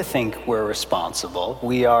 I'd like to think we're responsible.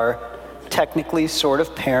 We are technically sort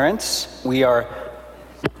of parents. We are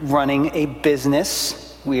running a business.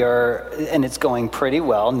 And it's going pretty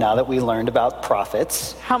well now that we learned about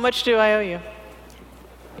profits. How much do I owe you?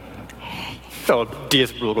 So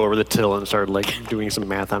DS will go over the till and start like doing some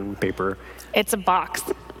math on paper. It's a box.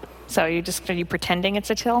 So are you pretending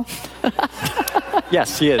it's a till?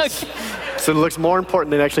 Yes, he is. Okay. So it looks more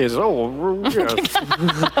important than it actually is. Oh, yes.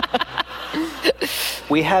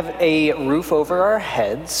 We have a roof over our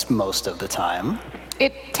heads most of the time.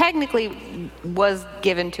 It technically was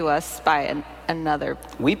given to us by another.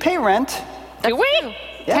 We pay rent. Do we?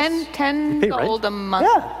 Yes. 10 gold a month.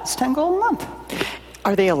 Yeah, it's 10 gold a month.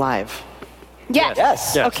 Are they alive? Yes.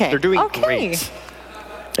 Yes. Okay. They're doing Okay. great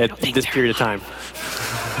at this period of time.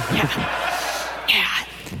 Yeah.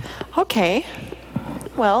 Okay.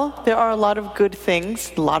 Well, there are a lot of good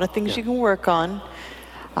things, a lot of things you can work on.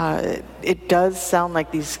 It does sound like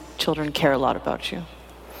these children care a lot about you.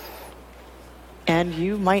 And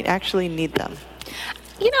you might actually need them.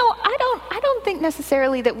 You know, I don't think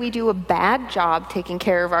necessarily that we do a bad job taking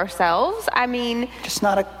care of ourselves. I mean, Just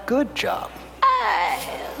not a good job.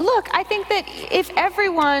 look, I think that if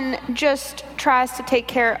everyone just tries to take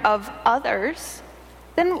care of others,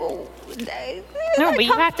 then No, but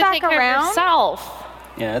you have to take care of yourself.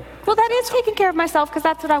 Yeah. Well, that is taking care of myself because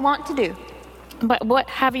that's what I want to do. But what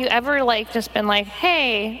have you ever like just been like,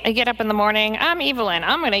 hey, I get up in the morning, I'm Evelyn,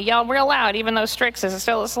 I'm gonna yell real loud even though Strix is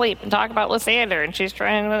still asleep and talk about Lysander and she's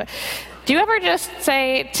trying to... Do you ever just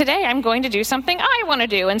say, today I'm going to do something I want to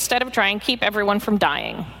do instead of try and keep everyone from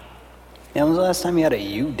dying? When was the last time you had a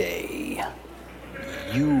you day?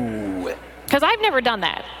 You. Because I've never done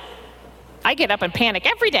that. I get up and panic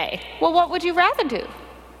every day. Well, what would you rather do?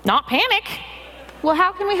 Not panic. Well,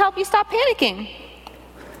 how can we help you stop panicking?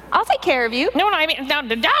 I'll take care of you. No, I mean, no,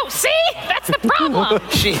 see? That's the problem.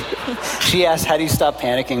 She asked, how do you stop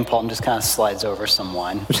panicking? Paul just kind of slides over some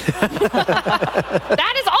wine.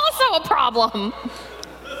 That is also a problem.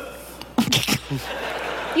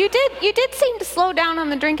 You did seem to slow down on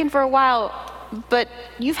the drinking for a while, but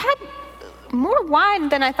you've had more wine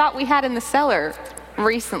than I thought we had in the cellar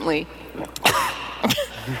recently.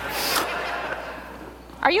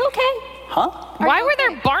 Are you okay? Huh? Why were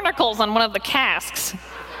there barnacles on one of the casks?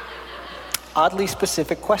 Oddly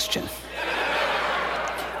specific question.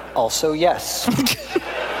 Also, yes.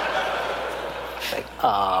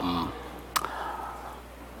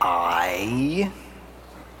 I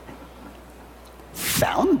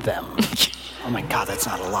found them. Oh my God, that's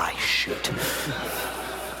not a lie. Shoot.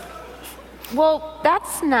 Well,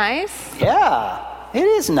 that's nice. Yeah, it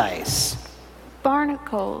is nice.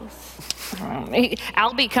 Barnacles.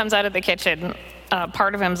 Albie comes out of the kitchen.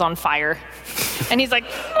 Part of him's on fire. And he's like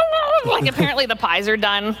apparently the pies are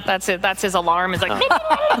done. That's it. That's his alarm. It's like,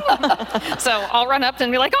 so I'll run up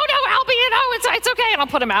and be like, oh no, Albie, it's okay. And I'll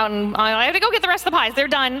put him out and I have to go get the rest of the pies. They're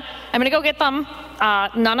done. I'm going to go get them.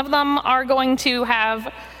 None of them are going to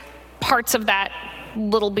have parts of that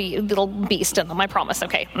little beast in them, I promise.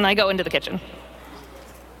 Okay. And I go into the kitchen.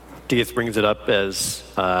 DS brings it up as,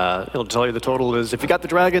 it'll tell you the total is, if you got the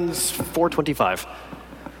dragons, 425.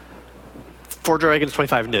 4 dragons,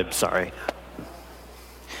 25 nibs, sorry.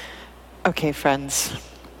 Okay, friends.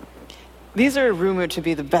 These are rumored to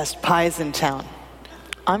be the best pies in town.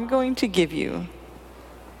 I'm going to give you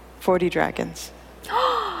 40 dragons.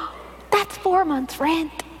 That's 4 months'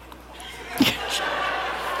 rent.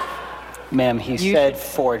 Ma'am, he said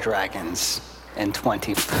 4 dragons and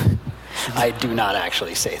 20. I do not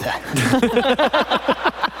actually say that.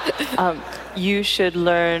 You should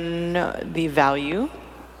learn the value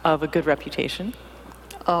of a good reputation.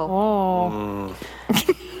 Oh.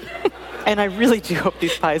 And I really do hope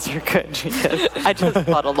these pies are good because I just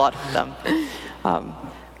bought a lot of them.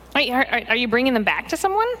 Wait, are you bringing them back to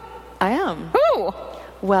someone? I am. Who?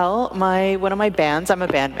 Well, one of my bands, I'm a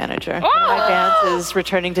band manager. One of my bands is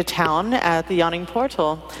returning to town at the Yawning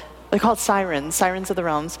Portal. They're called Sirens, Sirens of the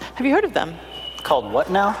Realms. Have you heard of them? Called what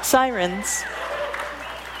now? Sirens.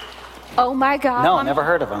 Oh my God. No, never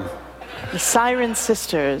heard of them. The Siren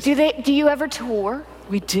Sisters. Do you ever tour?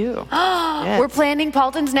 We do. Yes. We're planning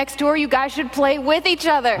Paulton's next tour. You guys should play with each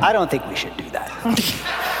other. I don't think we should do that.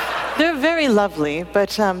 They're very lovely,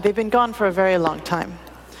 but they've been gone for a very long time.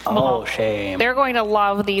 Oh, shame. They're going to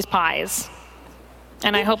love these pies.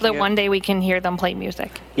 And I hope that one day we can hear them play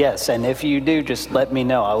music. Yes, and if you do, just let me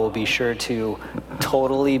know. I will be sure to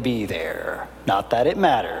totally be there. Not that it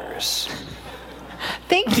matters.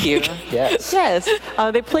 Thank you. Yes. Yes.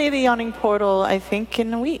 They play the Yawning Portal, I think,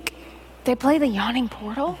 in a week. They play the Yawning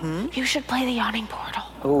Portal? Mm-hmm. You should play the Yawning Portal.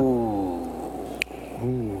 Ooh.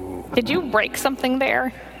 Did you break something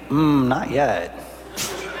there? Not yet.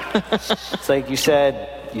 It's like you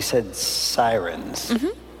said sirens.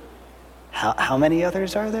 Mm-hmm. How many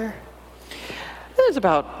others are there? There's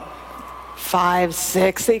about 5,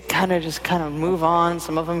 6. They kind of move on.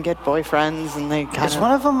 Some of them get boyfriends, and they kind Is of.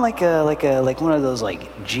 one of them like one of those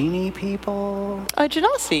like genie people?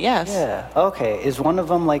 Genasi, yes. Yeah. Okay. Is one of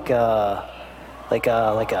them like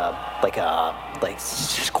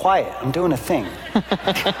just quiet? I'm doing a thing.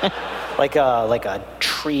 like a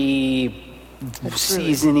tree.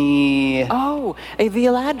 Seasony. Oh, a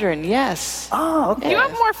Violadrin, yes. Oh, okay. You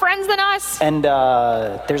have more friends than us? And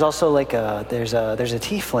there's also like there's a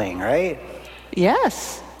tiefling, right?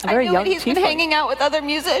 Yes. A very I know young it. He's been tiefling. hanging out with other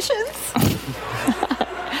musicians.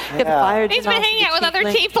 Get fired, He's been Genasi, hanging out with other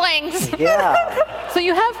tieflings. Yeah. So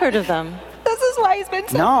you have heard of them. This is why he's been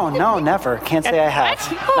so No, never. Can't say I have.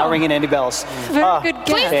 Not ringing any bells. Very good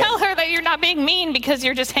Please guess. tell her that you're not being mean because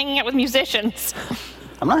you're just hanging out with musicians.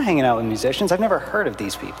 I'm not hanging out with musicians. I've never heard of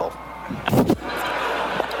these people.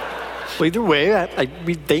 Well, either way,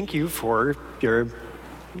 we thank you for your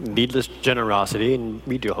needless generosity, and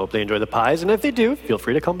we do hope they enjoy the pies. And if they do, feel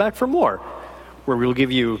free to come back for more, where we'll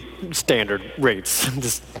give you standard rates.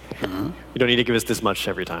 Just, You don't need to give us this much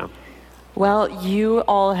every time. Well, you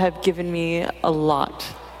all have given me a lot.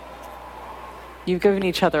 You've given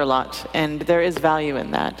each other a lot, and there is value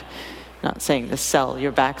in that. Not saying to sell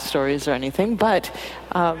your backstories or anything, but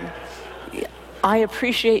I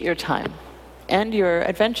appreciate your time and your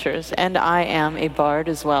adventures, and I am a bard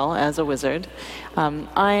as well as a wizard.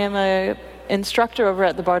 I am an instructor over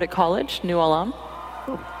at the Bardic College, New Alum,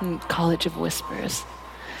 College of Whispers.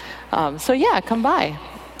 So yeah, come by.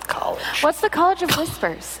 College. What's the College of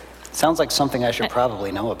Whispers? Sounds like something I should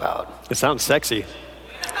probably know about. It sounds sexy.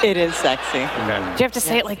 It is sexy. Do you have to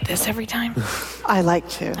say it like this every time? I like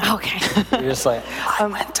to. Okay. You're just like, I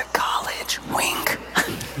went to college. Wink.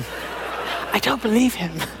 I don't believe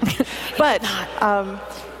him. But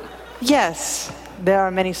yes, there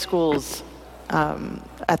are many schools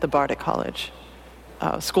at the Bardic College.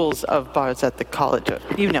 Schools of bards at the college.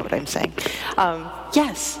 You know what I'm saying.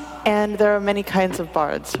 Yes, and there are many kinds of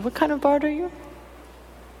bards. What kind of bard are you?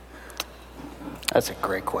 That's a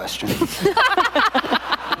great question.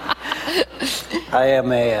 I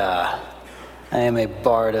am a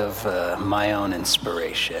bard of my own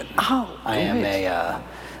inspiration. Oh, I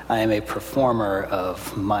am a performer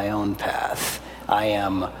of my own path. I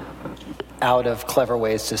am out of clever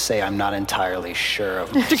ways to say I'm not entirely sure of.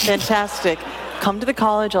 Fantastic. Come to the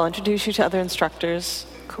college. I'll introduce you to other instructors.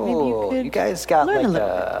 Cool. Maybe You guys got learn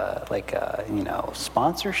like a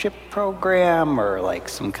sponsorship program or like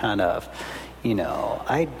some kind of.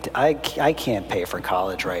 I can't pay for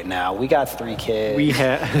college right now. We got 3 kids. We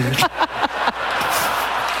have.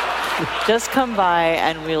 Just come by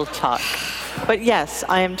and we'll talk. But yes,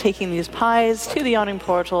 I am taking these pies to the Yawning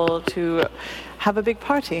Portal to have a big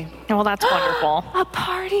party. Well, that's wonderful. A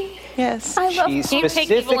party? Yes. I love She Can you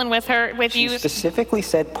take Evelyn with She you? specifically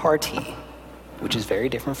said party, which is very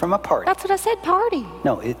different from a party. That's what I said, party.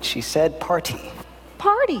 No, she said party.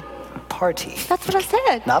 Party. Party. That's what I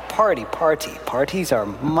said. Not party, party. Parties are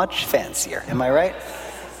much fancier. Am I right?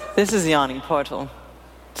 This is the Yawning Portal.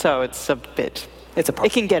 So it's a bit... It's a party.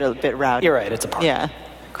 It can get a bit rowdy. You're right, it's a party. Yeah.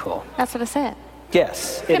 Cool. That's what I said.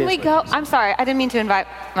 Yes. Can we go? I'm sorry, I didn't mean to invite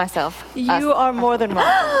myself. You are more than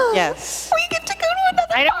welcome. Yes. We get to go to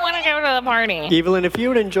another I don't want to go to the party. Evelyn, if you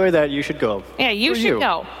would enjoy that, you should go. Yeah, you For should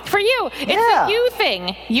go. For you. It's a you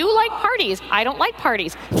thing. You like parties. I don't like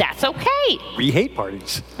parties. That's okay. We hate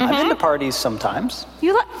parties. I'm into parties sometimes.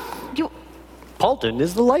 You Paulton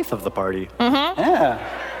is the life of the party. Yeah.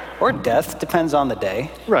 Or death, depends on the day.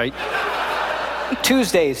 Right.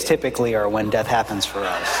 Tuesdays typically are when death happens for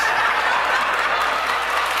us.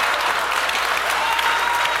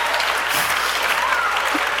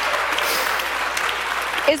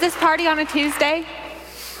 Is this party on a Tuesday?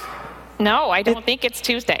 No, I don't think it's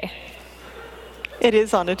Tuesday. It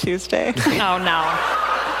is on a Tuesday. Oh,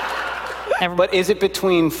 no. But is it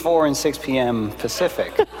between 4 and 6 p.m.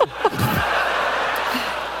 Pacific?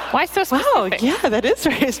 Why so specific? Wow, yeah, that is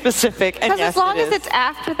very specific. And Because yes, as long it as is. it's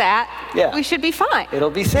after that, Yeah. we should be fine. It'll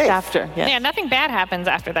be safe. After, yes. Yeah, nothing bad happens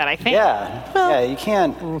after that, I think. Yeah, you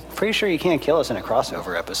can't, pretty sure you can't kill us in a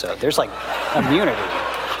crossover episode. There's like immunity.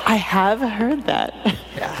 I have heard that.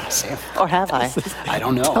 Yeah, same. Or have I? I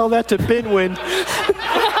don't know. Tell that to Binwin.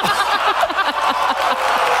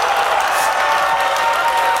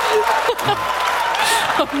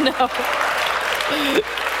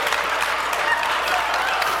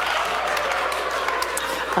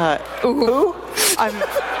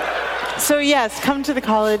 So yes, come to the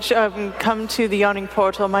college, come to the Yawning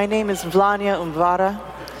Portal. My name is Vlania Umvara,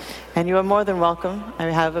 and you are more than welcome. I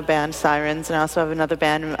have a band, Sirens, and I also have another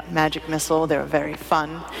band, Magic Missile. They're very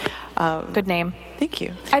fun. Good name. Thank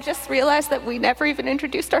you. I just realized that we never even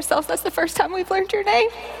introduced ourselves. That's the first time we've learned your name.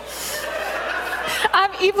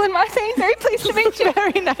 I'm Evelyn Marthane. Very pleased to meet you.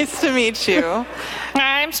 Very nice to meet you.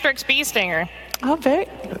 I'm Strix Beestinger. Oh, very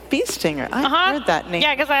Bee Stinger. I heard that name.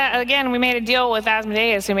 Yeah, because again, we made a deal with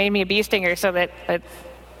Asmodeus, who made me a bee stinger, so that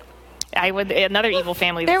I would another evil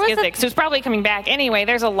family, the There was a- Skizzics, who's probably coming back anyway.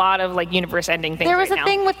 There's a lot of like universe-ending things. There was right a now.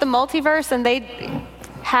 thing with the multiverse, and they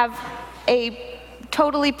have a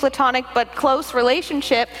totally platonic but close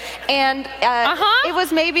relationship, and it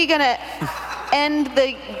was maybe gonna end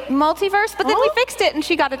the multiverse, but then we fixed it, and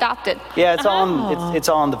she got adopted. Yeah, it's it's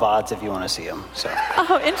all on the VODs if you want to see them. So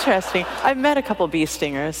Oh, interesting. I've met a couple Bee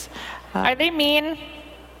Stingers. Are they mean?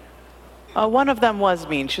 One of them was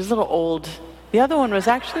mean. She was a little old. The other one was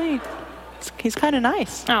actually, he's kind of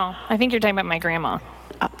nice. Oh, I think you're talking about my grandma,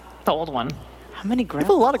 the old one. How many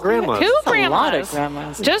grandmas? A lot of grandmas. Two That's a grandmas. lot of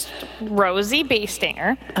grandmas. Just Rosie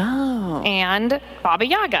Beestinger and Baba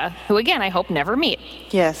Yaga, who again I hope never meet.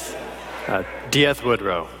 Yes. Dieth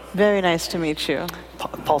Woodrow. Very nice to meet you.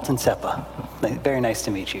 Paulton Seppa, very nice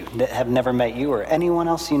to meet you. Have never met you or anyone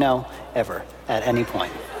else you know ever at any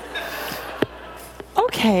point.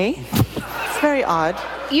 Okay. It's very odd.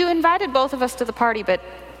 You invited both of us to the party, but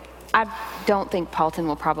I don't think Paulton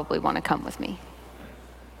will probably want to come with me.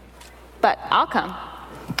 But I'll come.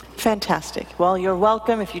 Fantastic. Well, you're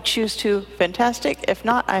welcome if you choose to. Fantastic. If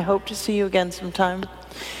not, I hope to see you again sometime.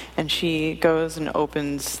 And she goes and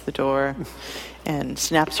opens the door and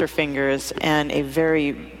snaps her fingers, and a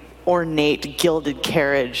very ornate gilded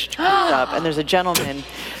carriage turns up. And there's a gentleman.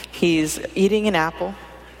 He's eating an apple,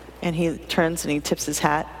 and he turns and he tips his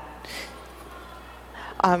hat.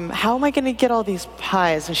 How am I going to get all these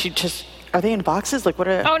pies? And she just, are they in boxes? Like, what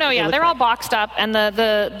are? Oh no, they yeah, look they're like? all boxed up, and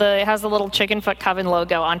it has the little Chicken Foot Coven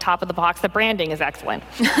logo on top of the box. The branding is excellent.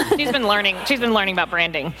 She's been learning about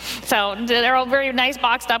branding. So they're all very nice,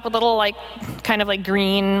 boxed up with little like kind of like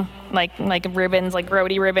green like ribbons, like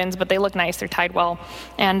grody ribbons, but they look nice. They're tied well,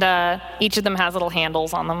 and each of them has little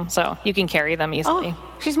handles on them, so you can carry them easily.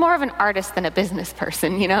 Oh, she's more of an artist than a business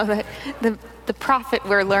person, you know. The profit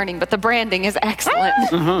we're learning, but the branding is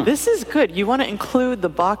excellent. This is good. You want to include the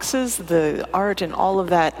boxes, the art, and all of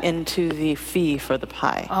that into the fee for the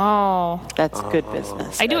pie. Oh, That's good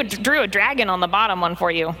business. I drew a dragon on the bottom one for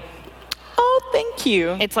you. Oh, thank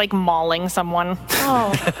you. It's like mauling someone.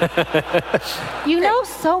 You know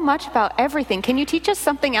so much about everything. Can you teach us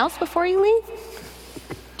something else before you leave?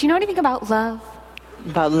 Do you know anything about love?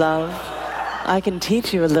 About love. I can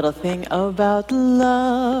teach you a little thing about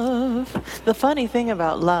love. The funny thing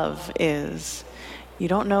about love is you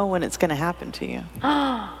don't know when it's going to happen to you.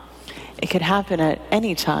 It could happen at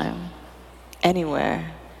any time,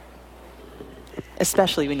 anywhere,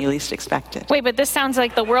 especially when you least expect it. Wait, but this sounds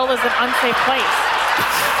like the world is an unsafe place.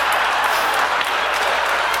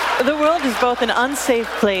 The world is both an unsafe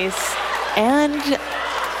place and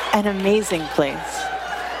an amazing place.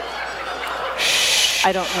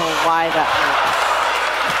 I don't know why that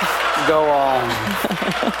Go on.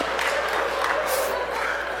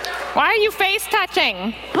 Why are you face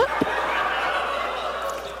touching?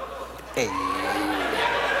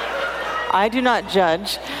 I do not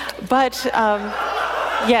judge, but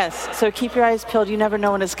yes, so keep your eyes peeled. You never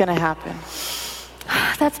know when it's going to happen.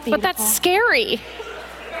 That's beautiful. But that's scary.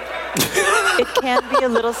 It can be a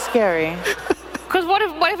little scary, Because what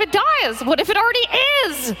if it dies? What if it already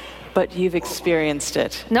is? but you've experienced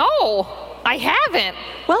it. No, I haven't.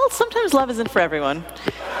 Well, sometimes love isn't for everyone.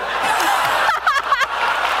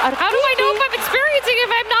 How do I know if I'm experiencing it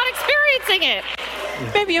if I'm not experiencing it?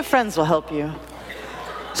 Maybe your friends will help you.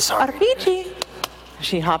 Sorry. Arpeggio.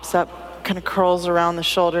 She hops up, kind of curls around the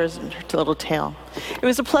shoulders and her little tail. It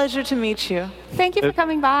was a pleasure to meet you. Thank you for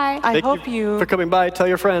coming by. I Thank hope you... for coming by. Tell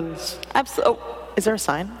your friends. Absolutely. Oh, is there a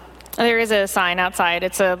sign? There is a sign outside.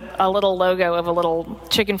 It's a little logo of a little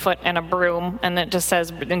chicken foot and a broom, and it just says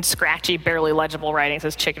in scratchy, barely legible writing, it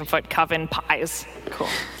says Chicken Foot Coven Pies. Cool.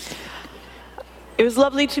 It was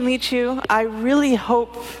lovely to meet you. I really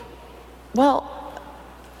hope... Well,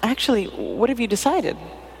 actually, what have you decided?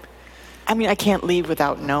 I mean, I can't leave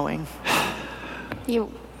without knowing.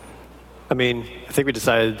 You. I mean, I think we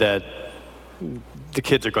decided that the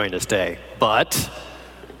kids are going to stay. But,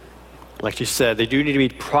 like you said, they do need to be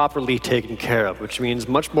properly taken care of, which means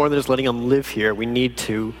much more than just letting them live here. We need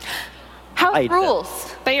to... House hide them.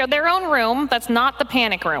 rules. They are their own room. That's not the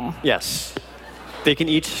panic room. Yes. They can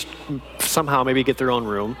each somehow maybe get their own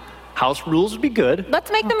room. House rules would be good.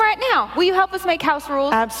 Let's make them right now. Will you help us make house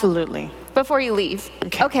rules Absolutely. before you leave?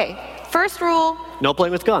 Okay. First rule, No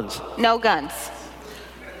playing with guns. no guns.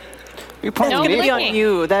 You're playing No, It's going to be licking. on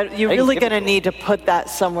you. That you're I can really give it going to need to put that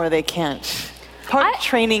somewhere they can't. Part of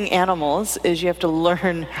training animals is you have to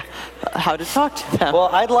learn how to talk to them. Well,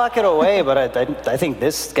 I'd lock it away, but I think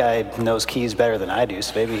this guy knows keys better than I do,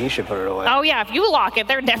 so maybe he should put it away. Oh, yeah, if you lock it,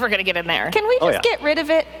 they're never going to get in there. Can we just yeah. get rid of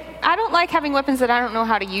it? I don't like having weapons that I don't know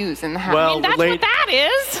how to use in the house. Well, That's what that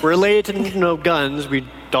is. related to no guns, we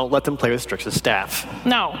don't let them play with Strix's staff.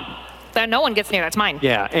 No. No one gets near. That's mine.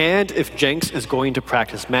 Yeah, and if Jenks is going to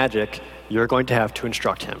practice magic, you're going to have to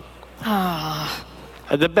instruct him.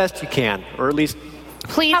 The best you can, or at least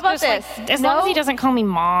Please, How about just, like, this? as long as No- he doesn't call me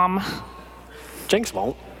mom. Jenks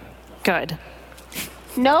won't. Good.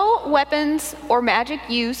 No weapons or magic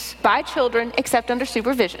use by children except under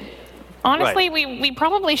supervision. Honestly, we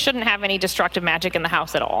probably shouldn't have any destructive magic in the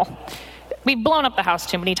house at all. We've blown up the house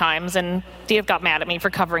too many times, and Dia got mad at me for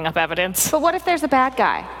covering up evidence. But what if there's a bad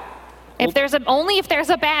guy? Only if there's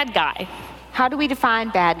a bad guy. How do we define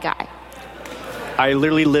bad guy? I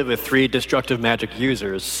literally live with 3 destructive magic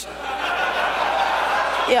users.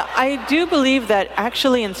 Yeah, I do believe that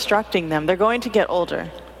actually instructing them, they're going to get older.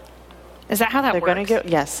 Is that how that They're works? going to get,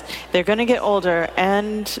 yes, they're going to get older,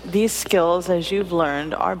 and these skills, as you've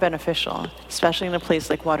learned, are beneficial, especially in a place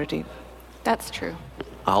like Waterdeep. That's true.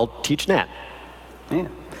 I'll teach Nat. Yeah.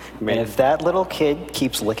 And if that little kid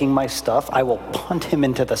keeps licking my stuff, I will punt him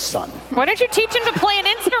into the sun. Why don't you teach him to play an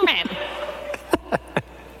instrument?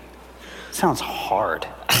 Sounds hard.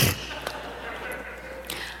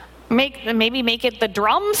 Maybe make it the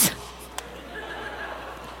drums?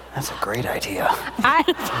 That's a great idea.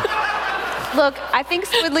 Look, I think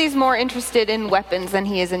Squidly's more interested in weapons than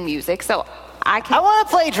he is in music, so I I can. want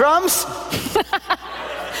to play drums.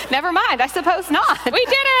 Never mind, I suppose not. We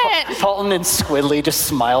did it! Fulton and Squidly just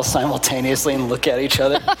smile simultaneously and look at each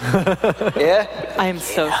other. Yeah? I am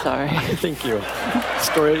so sorry. Thank you.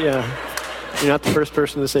 Story, yeah. You're not the first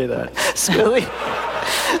person to say that.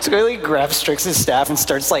 Squidly grabs Strix's staff and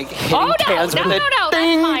starts like hitting Oh, no, cans no, with no, it. no,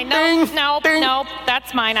 Ding, that's mine. No, ding, no, ding. no,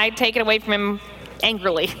 that's mine. I take it away from him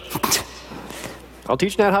angrily. I'll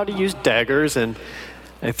teach Nat how to use daggers, and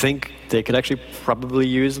I think they could actually probably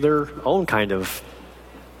use their own kind of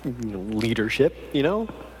leadership, you know?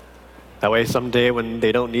 That way someday when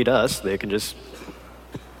they don't need us, they can just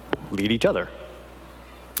lead each other.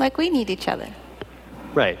 Like we need each other.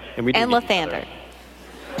 Right. And we do And need each Lathander.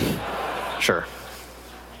 other. Sure.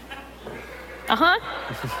 Uh-huh.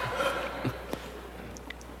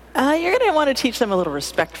 You're going to want to teach them a little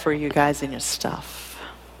respect for you guys and your stuff.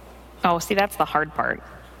 Oh, see, that's the hard part.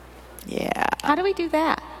 Yeah. How do we do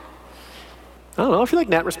that? I don't know. I feel like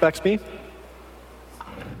Nat respects me.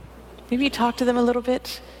 Maybe talk to them a little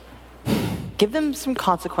bit. Give them some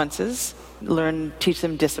consequences. Teach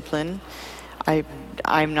them discipline.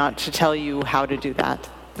 I'm not to tell you how to do that.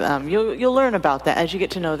 You'll learn about that as you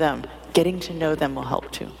get to know them. Getting to know them will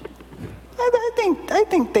help too. I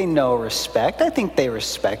think they know respect. I think they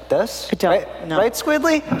respect us. I don't, Right, no. right,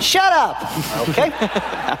 Squidly? Shut up.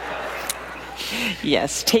 Okay.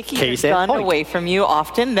 Yes, taking Case your in gun point. away from you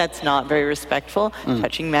often, that's not very respectful.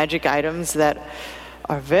 Touching magic items that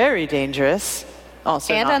are very dangerous.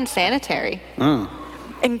 Also And not unsanitary.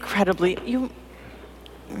 incredibly.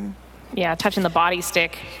 Yeah, touching the body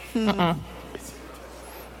stick.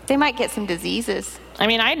 They might get some diseases. I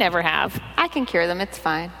mean, I never have. I can cure them, it's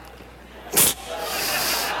fine.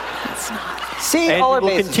 See, And all our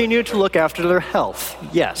we'll bases. continue to look after their health.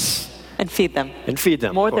 Yes. And feed them. And feed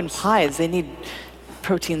them. More of than course. pies. They need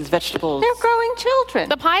proteins, vegetables. They're growing children.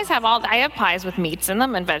 The pies have I have pies with meats in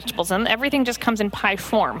them and vegetables in them. Everything just comes in pie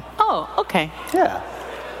form. Oh, okay. Yeah.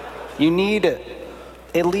 You need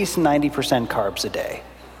at least 90% carbs a day.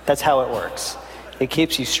 That's how it works. It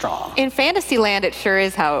keeps you strong. In Fantasyland, it sure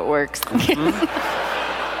is how it works.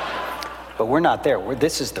 But we're not there.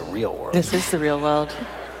 This is the real world. This is the real world.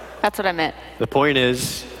 That's what I meant. The point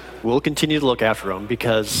is, we'll continue to look after them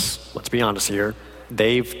because, let's be honest here,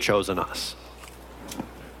 they've chosen us.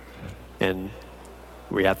 And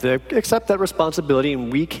we have to accept that responsibility,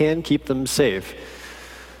 and we can keep them safe,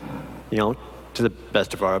 to the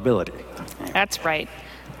best of our ability. That's right.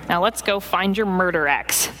 Now let's go find your murder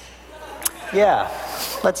ex. Yeah,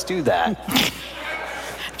 let's do that.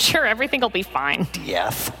 Sure, everything will be fine.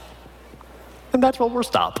 Yes. And that's where we'll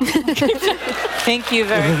stop. Thank you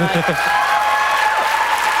very much.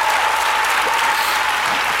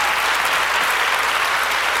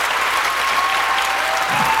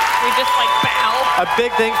 We just bow. A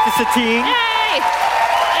big thanks to Satine. Yay!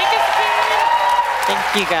 Thank you, Satine.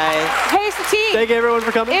 Thank you, guys. Hey, Satine. Thank you, everyone,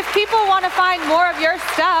 for coming. If people want to find more of your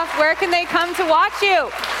stuff, where can they come to watch you?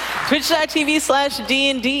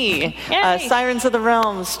 Twitch.tv/D&D. Yay. Sirens of the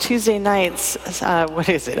Realms, Tuesday nights,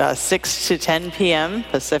 6 to 10 p.m.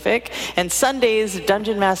 Pacific. And Sundays,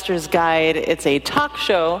 Dungeon Master's Guide. It's a talk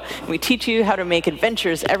show. We teach you how to make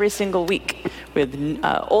adventures every single week with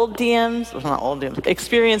old DMs, well, not old DMs,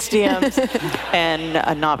 experienced DMs, and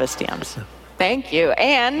novice DMs. Thank you.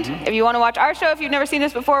 And if you want to watch our show, if you've never seen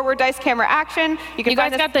us before, we're Dice Camera Action. You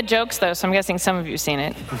guys got the jokes, though, so I'm guessing some of you have seen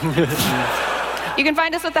it. You can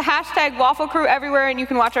find us with the hashtag Wafflecrew everywhere, and you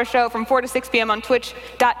can watch our show from 4 to 6 p.m. on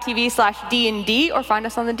twitch.tv/D&D, or find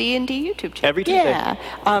us on the D&D YouTube channel. Every Tuesday. Yeah.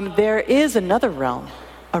 There is another realm,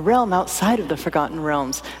 a realm outside of the Forgotten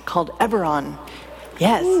Realms called Eberron.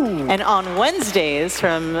 Yes. Ooh. And on Wednesdays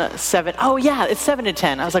from 7, it's 7 to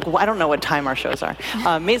 10. I was like, I don't know what time our shows are.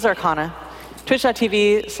 Maze Arcana.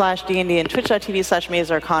 Twitch.tv/D&D and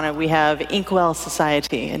Twitch.tv/Maze Arcana, we have Inkwell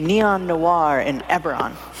Society and Neon Noir in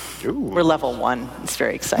Eberron. Ooh. We're level 1. It's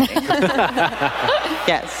very exciting.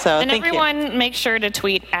 Yes, so and thank everyone, make sure to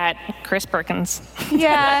tweet at Chris Perkins.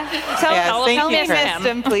 Yeah. Tell Tell me you I for missed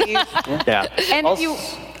him, please. Yeah. And if you...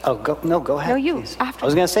 Oh, go ahead. No, you. Please. After. I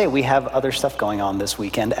was going to say, we have other stuff going on this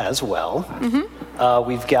weekend as well.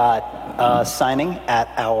 We've got signing at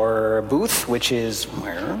our booth, which is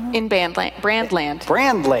where? In Brandland. Brandland.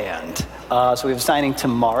 So we have a signing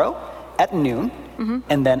tomorrow at noon,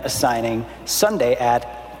 and then a signing Sunday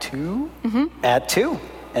at 2? At 2.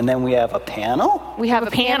 And then we have a panel. We have a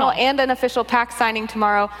panel and an official PAX signing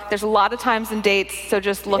tomorrow. There's a lot of times and dates, so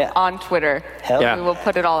just look on Twitter. Hell yeah. We will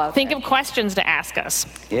put it all out Think there. of questions to ask us.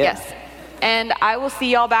 Yeah. Yes. And I will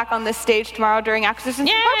see y'all back on this stage tomorrow during Acquisitions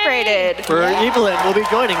Yay! Incorporated. For Evelyn, we'll be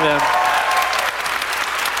joining them.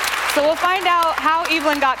 So we'll find out how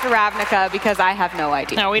Evelyn got to Ravnica, because I have no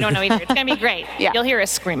idea. No, we don't know either. It's going to be great. Yeah. You'll hear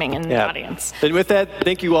us screaming in the audience. And with that,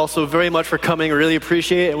 thank you all so very much for coming. We really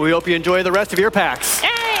appreciate it, and we hope you enjoy the rest of your PAX. Yay!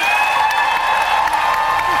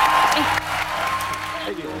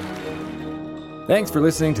 Thanks for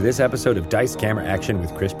listening to this episode of Dice Camera Action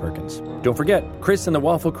with Chris Perkins. Don't forget, Chris and the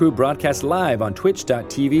Waffle Crew broadcast live on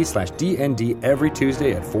twitch.tv/DND every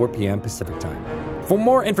Tuesday at 4 p.m. Pacific Time. For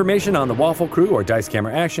more information on the Waffle Crew or Dice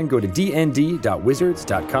Camera Action, go to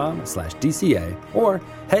dnd.wizards.com/DCA or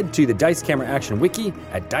head to the Dice Camera Action wiki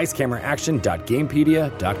at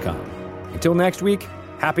dicecameraaction.gamepedia.com. Until next week,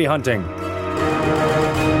 happy hunting!